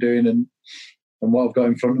and what I'm doing and what I've got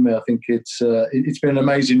in front of me. I think it's been an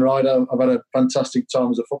amazing ride. I've had a fantastic time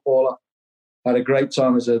as a footballer. I had a great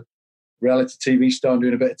time as a reality TV star and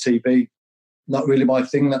doing a bit of TV. Not really my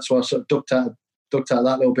thing. That's why I sort of ducked out of that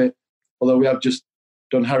a little bit. Although we have just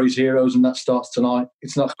done Harry's Heroes and that starts tonight.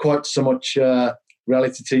 It's not quite so much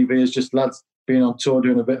reality TV as just lads being on tour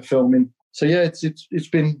doing a bit of filming. So yeah, it's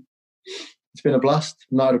been a blast.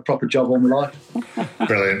 Not had a proper job all my life.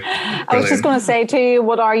 Brilliant. I was just going to say to you,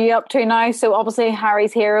 what are you up to now? So obviously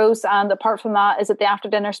Harry's Heroes, and apart from that, is it the after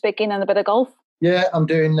dinner speaking and a bit of golf? Yeah, I'm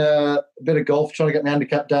doing a bit of golf, trying to get my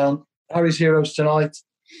handicap down. Harry's Heroes tonight.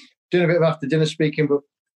 Doing a bit of after dinner speaking, but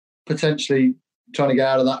potentially trying to get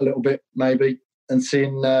out of that a little bit, maybe, and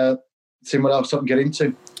seeing what else I can get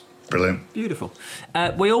into. Brilliant. Beautiful.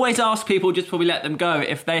 We always ask people, just before we let them go,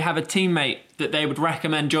 if they have a teammate that they would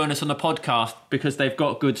recommend join us on the podcast because they've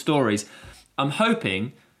got good stories. I'm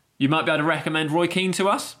hoping you might be able to recommend Roy Keane to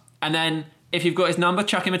us, and then if you've got his number,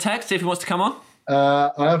 chuck him a text, see if he wants to come on.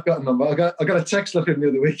 I have got a number. I got a text off him the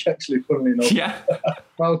other week, actually, funnily enough. Yeah.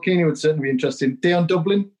 Well, Keane would certainly be interesting. Dion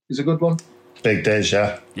Dublin is a good one. Big Diz,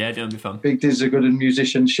 yeah. Yeah, Dion would be fun. Big Diz is a good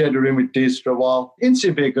musician. Shared a room with Diz for a while. Ince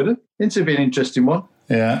would be a good one. Ince would be an interesting one.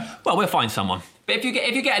 Yeah. Well, we'll find someone. But if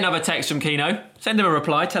you get another text from Keno, send him a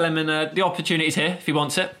reply. Tell him the opportunity's here if he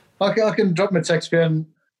wants it. I can drop him a text for you, and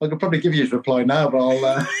I could probably give you his reply now, but I'll...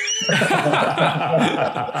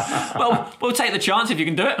 Well, we'll take the chance if you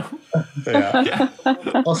can do it. Yeah.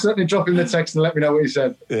 I'll certainly drop him the text and let me know what he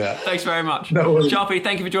said. Yeah. Thanks very much. No worries. Sharpe,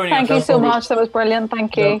 thank you for joining us. Thank you so much. That was brilliant.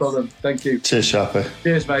 Thank you. No problem. Thank you. Cheers, Sharpe.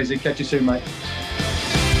 Cheers, Maisie. Catch you soon, mate.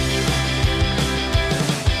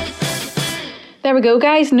 There we go,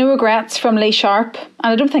 guys. No regrets from Lee Sharpe.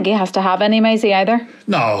 And I don't think he has to have any, Maisie, either.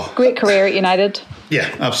 No. Great career at United.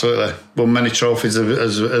 Yeah, absolutely. Won many trophies,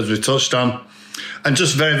 as we touched on. And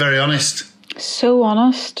just very, very honest. So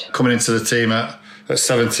honest. Coming into the team at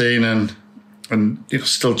 17 and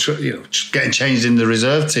still getting changed in the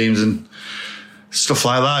reserve teams and stuff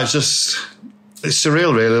like that. It's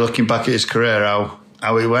surreal, really, looking back at his career,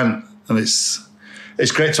 how he went. And it's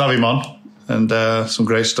great to have him on and some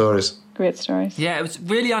great stories. Great stories. Yeah, it was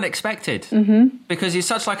really unexpected because he's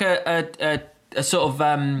such like a sort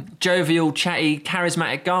of jovial, chatty,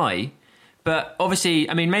 charismatic guy. But obviously,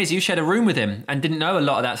 I mean, Maisie, you shared a room with him and didn't know a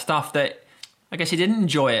lot of that stuff that I guess he didn't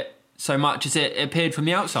enjoy it so much as it appeared from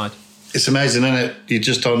the outside. It's amazing, isn't it? You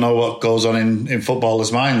just don't know what goes on in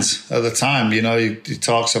footballers' minds at the time. You know, he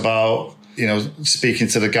talks about, speaking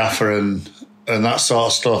to the gaffer and that sort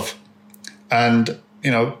of stuff. And,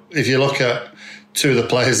 if you look at two of the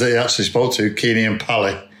players that he actually spoke to, Keeney and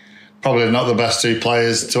Pally, probably not the best two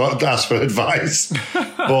players to ask for advice.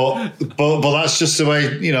 but that's just the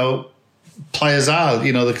way, players are.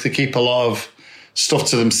 They keep a lot of stuff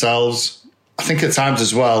to themselves. I think at times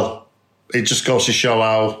as well, it just goes to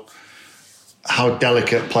show how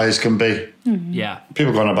delicate players can be. Mm-hmm. Yeah.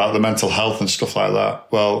 People going about the mental health and stuff like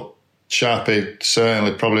that. Well, Sharpe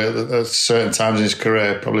certainly probably at certain times in his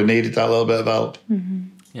career probably needed that little bit of help. Mm-hmm.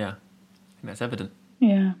 Yeah. I think that's evident.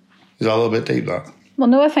 Yeah. Is that a little bit deep, that? Well,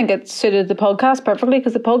 no, I think it suited the podcast perfectly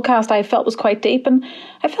because the podcast I felt was quite deep and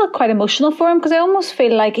I felt quite emotional for him because I almost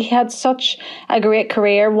feel like he had such a great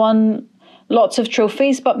career, won lots of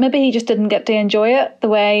trophies, but maybe he just didn't get to enjoy it the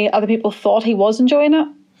way other people thought he was enjoying it.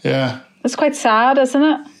 Yeah. It's quite sad, isn't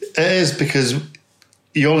it? It is, because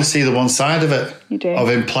you only see the one side of it. You do. Of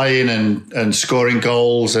him playing and scoring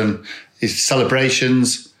goals and his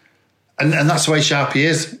celebrations. And that's the way Sharpe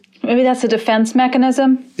is. Maybe that's a defence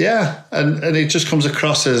mechanism. Yeah, and it just comes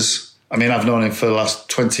across as, I mean, I've known him for the last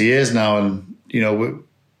 20 years now and,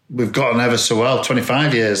 we've gotten ever so well,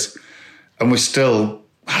 25 years, and we still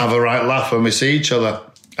have a right laugh when we see each other.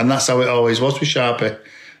 And that's how it always was with Sharpe.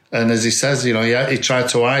 And as he says, he tried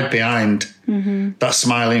to hide behind that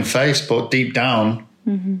smiling face, but deep down,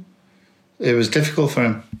 it was difficult for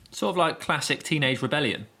him. Sort of like classic teenage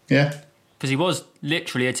rebellion. Yeah. Because he was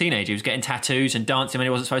literally a teenager. He was getting tattoos and dancing when he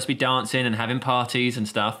wasn't supposed to be dancing and having parties and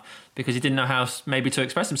stuff because he didn't know how maybe to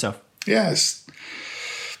express himself. Yeah, it's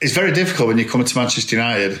very difficult when you come to Manchester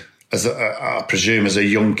United, I presume, as a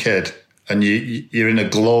young kid, and you're in a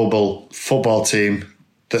global football team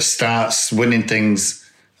that starts winning things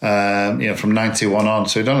from 91 on.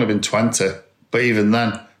 So he'd only been 20. But even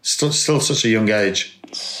then, still such a young age.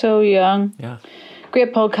 So young. Yeah.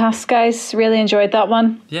 Great podcast, guys. Really enjoyed that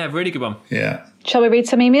one. Yeah, really good one. Yeah. Shall we read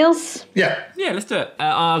some emails? Yeah. Yeah, let's do it.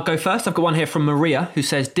 I'll go first. I've got one here from Maria who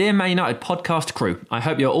says, Dear Man United podcast crew, I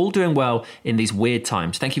hope you're all doing well in these weird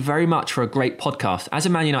times. Thank you very much for a great podcast. As a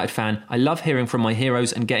Man United fan, I love hearing from my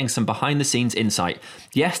heroes and getting some behind-the-scenes insight.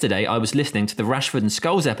 Yesterday, I was listening to the Rashford and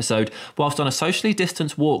Scholes episode whilst on a socially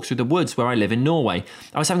distanced walk through the woods where I live in Norway.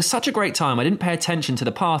 I was having such a great time, I didn't pay attention to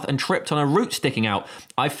the path and tripped on a root sticking out.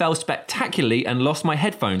 I fell spectacularly and lost my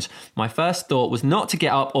headphones. My first thought was not to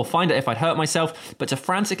get up or find out if I'd hurt myself, but to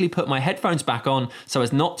frantically put my headphones back on so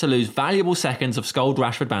as not to lose valuable seconds of Scold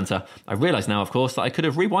Rashford banter. I realise now, of course, that I could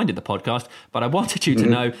have rewinded the podcast, but I wanted you to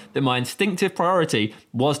know that my instinctive priority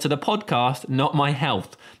was to the podcast, not my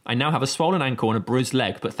health. I now have a swollen ankle and a bruised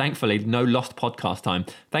leg, but thankfully no lost podcast time.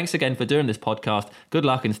 Thanks again for doing this podcast. Good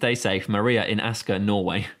luck and stay safe. Maria in Asker,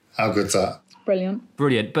 Norway. How good's that? Brilliant.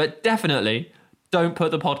 Brilliant. But definitely don't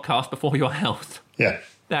put the podcast before your health. Yeah.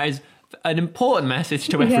 That is an important message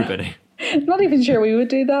to everybody. I'm not even sure we would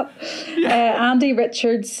do that. Andy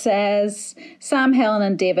Richards says, Sam, Helen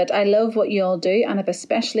and David, I love what you all do and have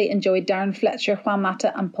especially enjoyed Darren Fletcher, Juan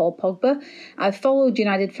Mata and Paul Pogba. I've followed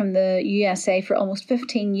United from the USA for almost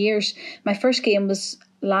 15 years. My first game was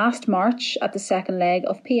last March at the second leg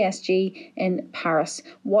of PSG in Paris.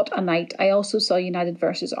 What a night. I also saw United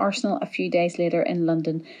versus Arsenal a few days later in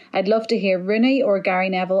London. I'd love to hear Rooney or Gary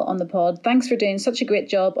Neville on the pod. Thanks for doing such a great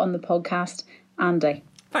job on the podcast, Andy.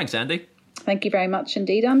 Thanks, Andy. Thank you very much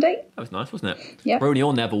indeed, Andy. That was nice, wasn't it? Yeah. Rooney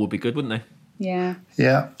or Neville would be good, wouldn't they? Yeah.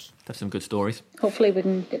 Yeah. Have some good stories. Hopefully we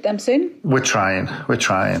can get them soon. We're trying.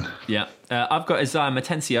 Yeah. I've got Isaiah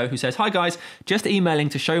Matencio who says, "Hi guys, just emailing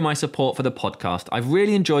to show my support for the podcast. I've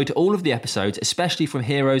really enjoyed all of the episodes, especially from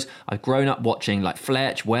heroes I've grown up watching like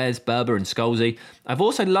Fletch, Wes, Berber and Scholesy. I've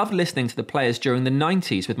also loved listening to the players during the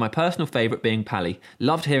 90s, with my personal favourite being Pally.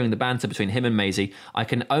 Loved hearing the banter between him and Maisie. I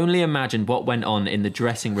can only imagine what went on in the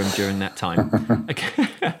dressing room during that time."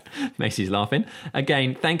 Maisie's laughing.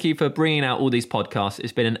 "Again, thank you for bringing out all these podcasts.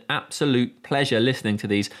 It's been an absolute pleasure listening to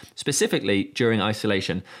these, specifically during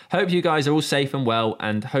isolation. Hope you guys are all safe and well,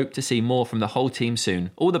 and hope to see more from the whole team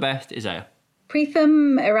soon. All the best, Isaiah."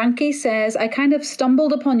 Pritham Iranki says, "I kind of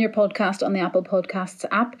stumbled upon your podcast on the Apple Podcasts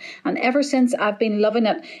app, and ever since I've been loving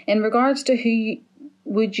it. In regards to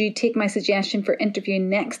would you take my suggestion for interviewing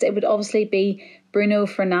next, it would obviously be Bruno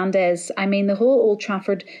Fernandes. I mean, the whole Old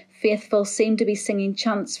Trafford faithful seem to be singing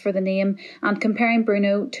chants for the name and comparing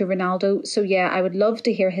Bruno to Ronaldo. So yeah, I would love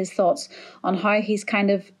to hear his thoughts on how he's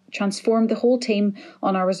kind of transformed the whole team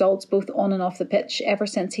on our results, both on and off the pitch, ever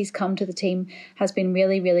since he's come to the team. Has been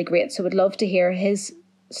really, really great. So would love to hear his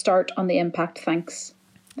start on the impact. Thanks."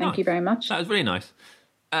 Thank you very much. That was really nice.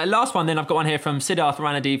 Last one then, I've got one here from Siddharth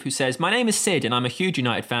Ranadev who says, "My name is Sid and I'm a huge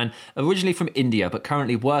United fan, originally from India but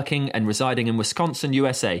currently working and residing in Wisconsin,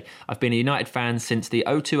 USA. I've been a United fan since the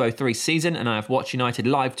 02-03 season, and I have watched United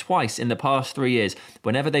live twice in the past 3 years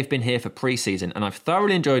whenever they've been here for pre-season, and I've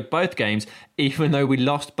thoroughly enjoyed both games even though we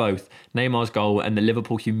lost both, Neymar's goal and the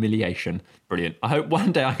Liverpool humiliation. Brilliant. I hope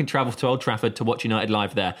one day I can travel to Old Trafford to watch United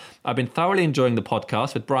live there. I've been thoroughly enjoying the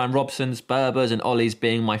podcast, with Brian Robson's, Berber's and Ollie's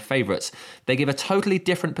being my favourites. They give a totally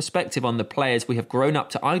different perspective on the players we have grown up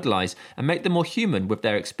to idolise and make them more human with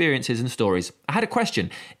their experiences and stories. I had a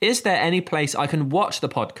question. Is there any place I can watch the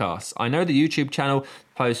podcast? I know the YouTube channel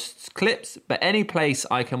posts clips, but any place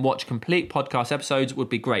I can watch complete podcast episodes would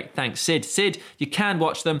be great. Thanks, Sid." Sid, you can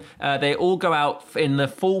watch them. They all go out in the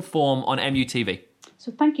full form on MUTV.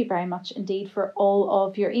 So thank you very much indeed for all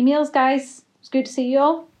of your emails, guys. It's good to see you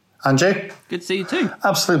all. Angie? Good to see you too.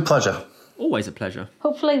 Absolute pleasure. Always a pleasure.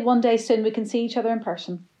 Hopefully one day soon we can see each other in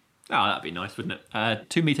person. Oh, that'd be nice, wouldn't it?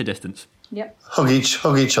 2 metre distance. Yep. Hug each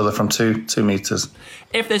other from two meters.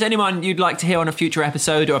 If there's anyone you'd like to hear on a future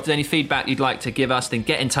episode, or if there's any feedback you'd like to give us, then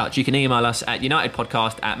get in touch. You can email us at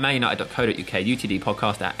unitedpodcast@manunited.co.uk,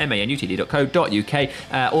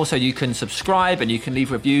 utdpodcast@manunited.co.uk. Also, you can subscribe and you can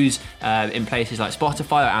leave reviews in places like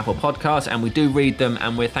Spotify or Apple Podcasts, and we do read them,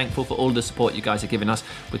 and we're thankful for all the support you guys are giving us.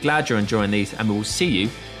 We're glad you're enjoying these, and we will see you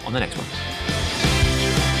on the next one.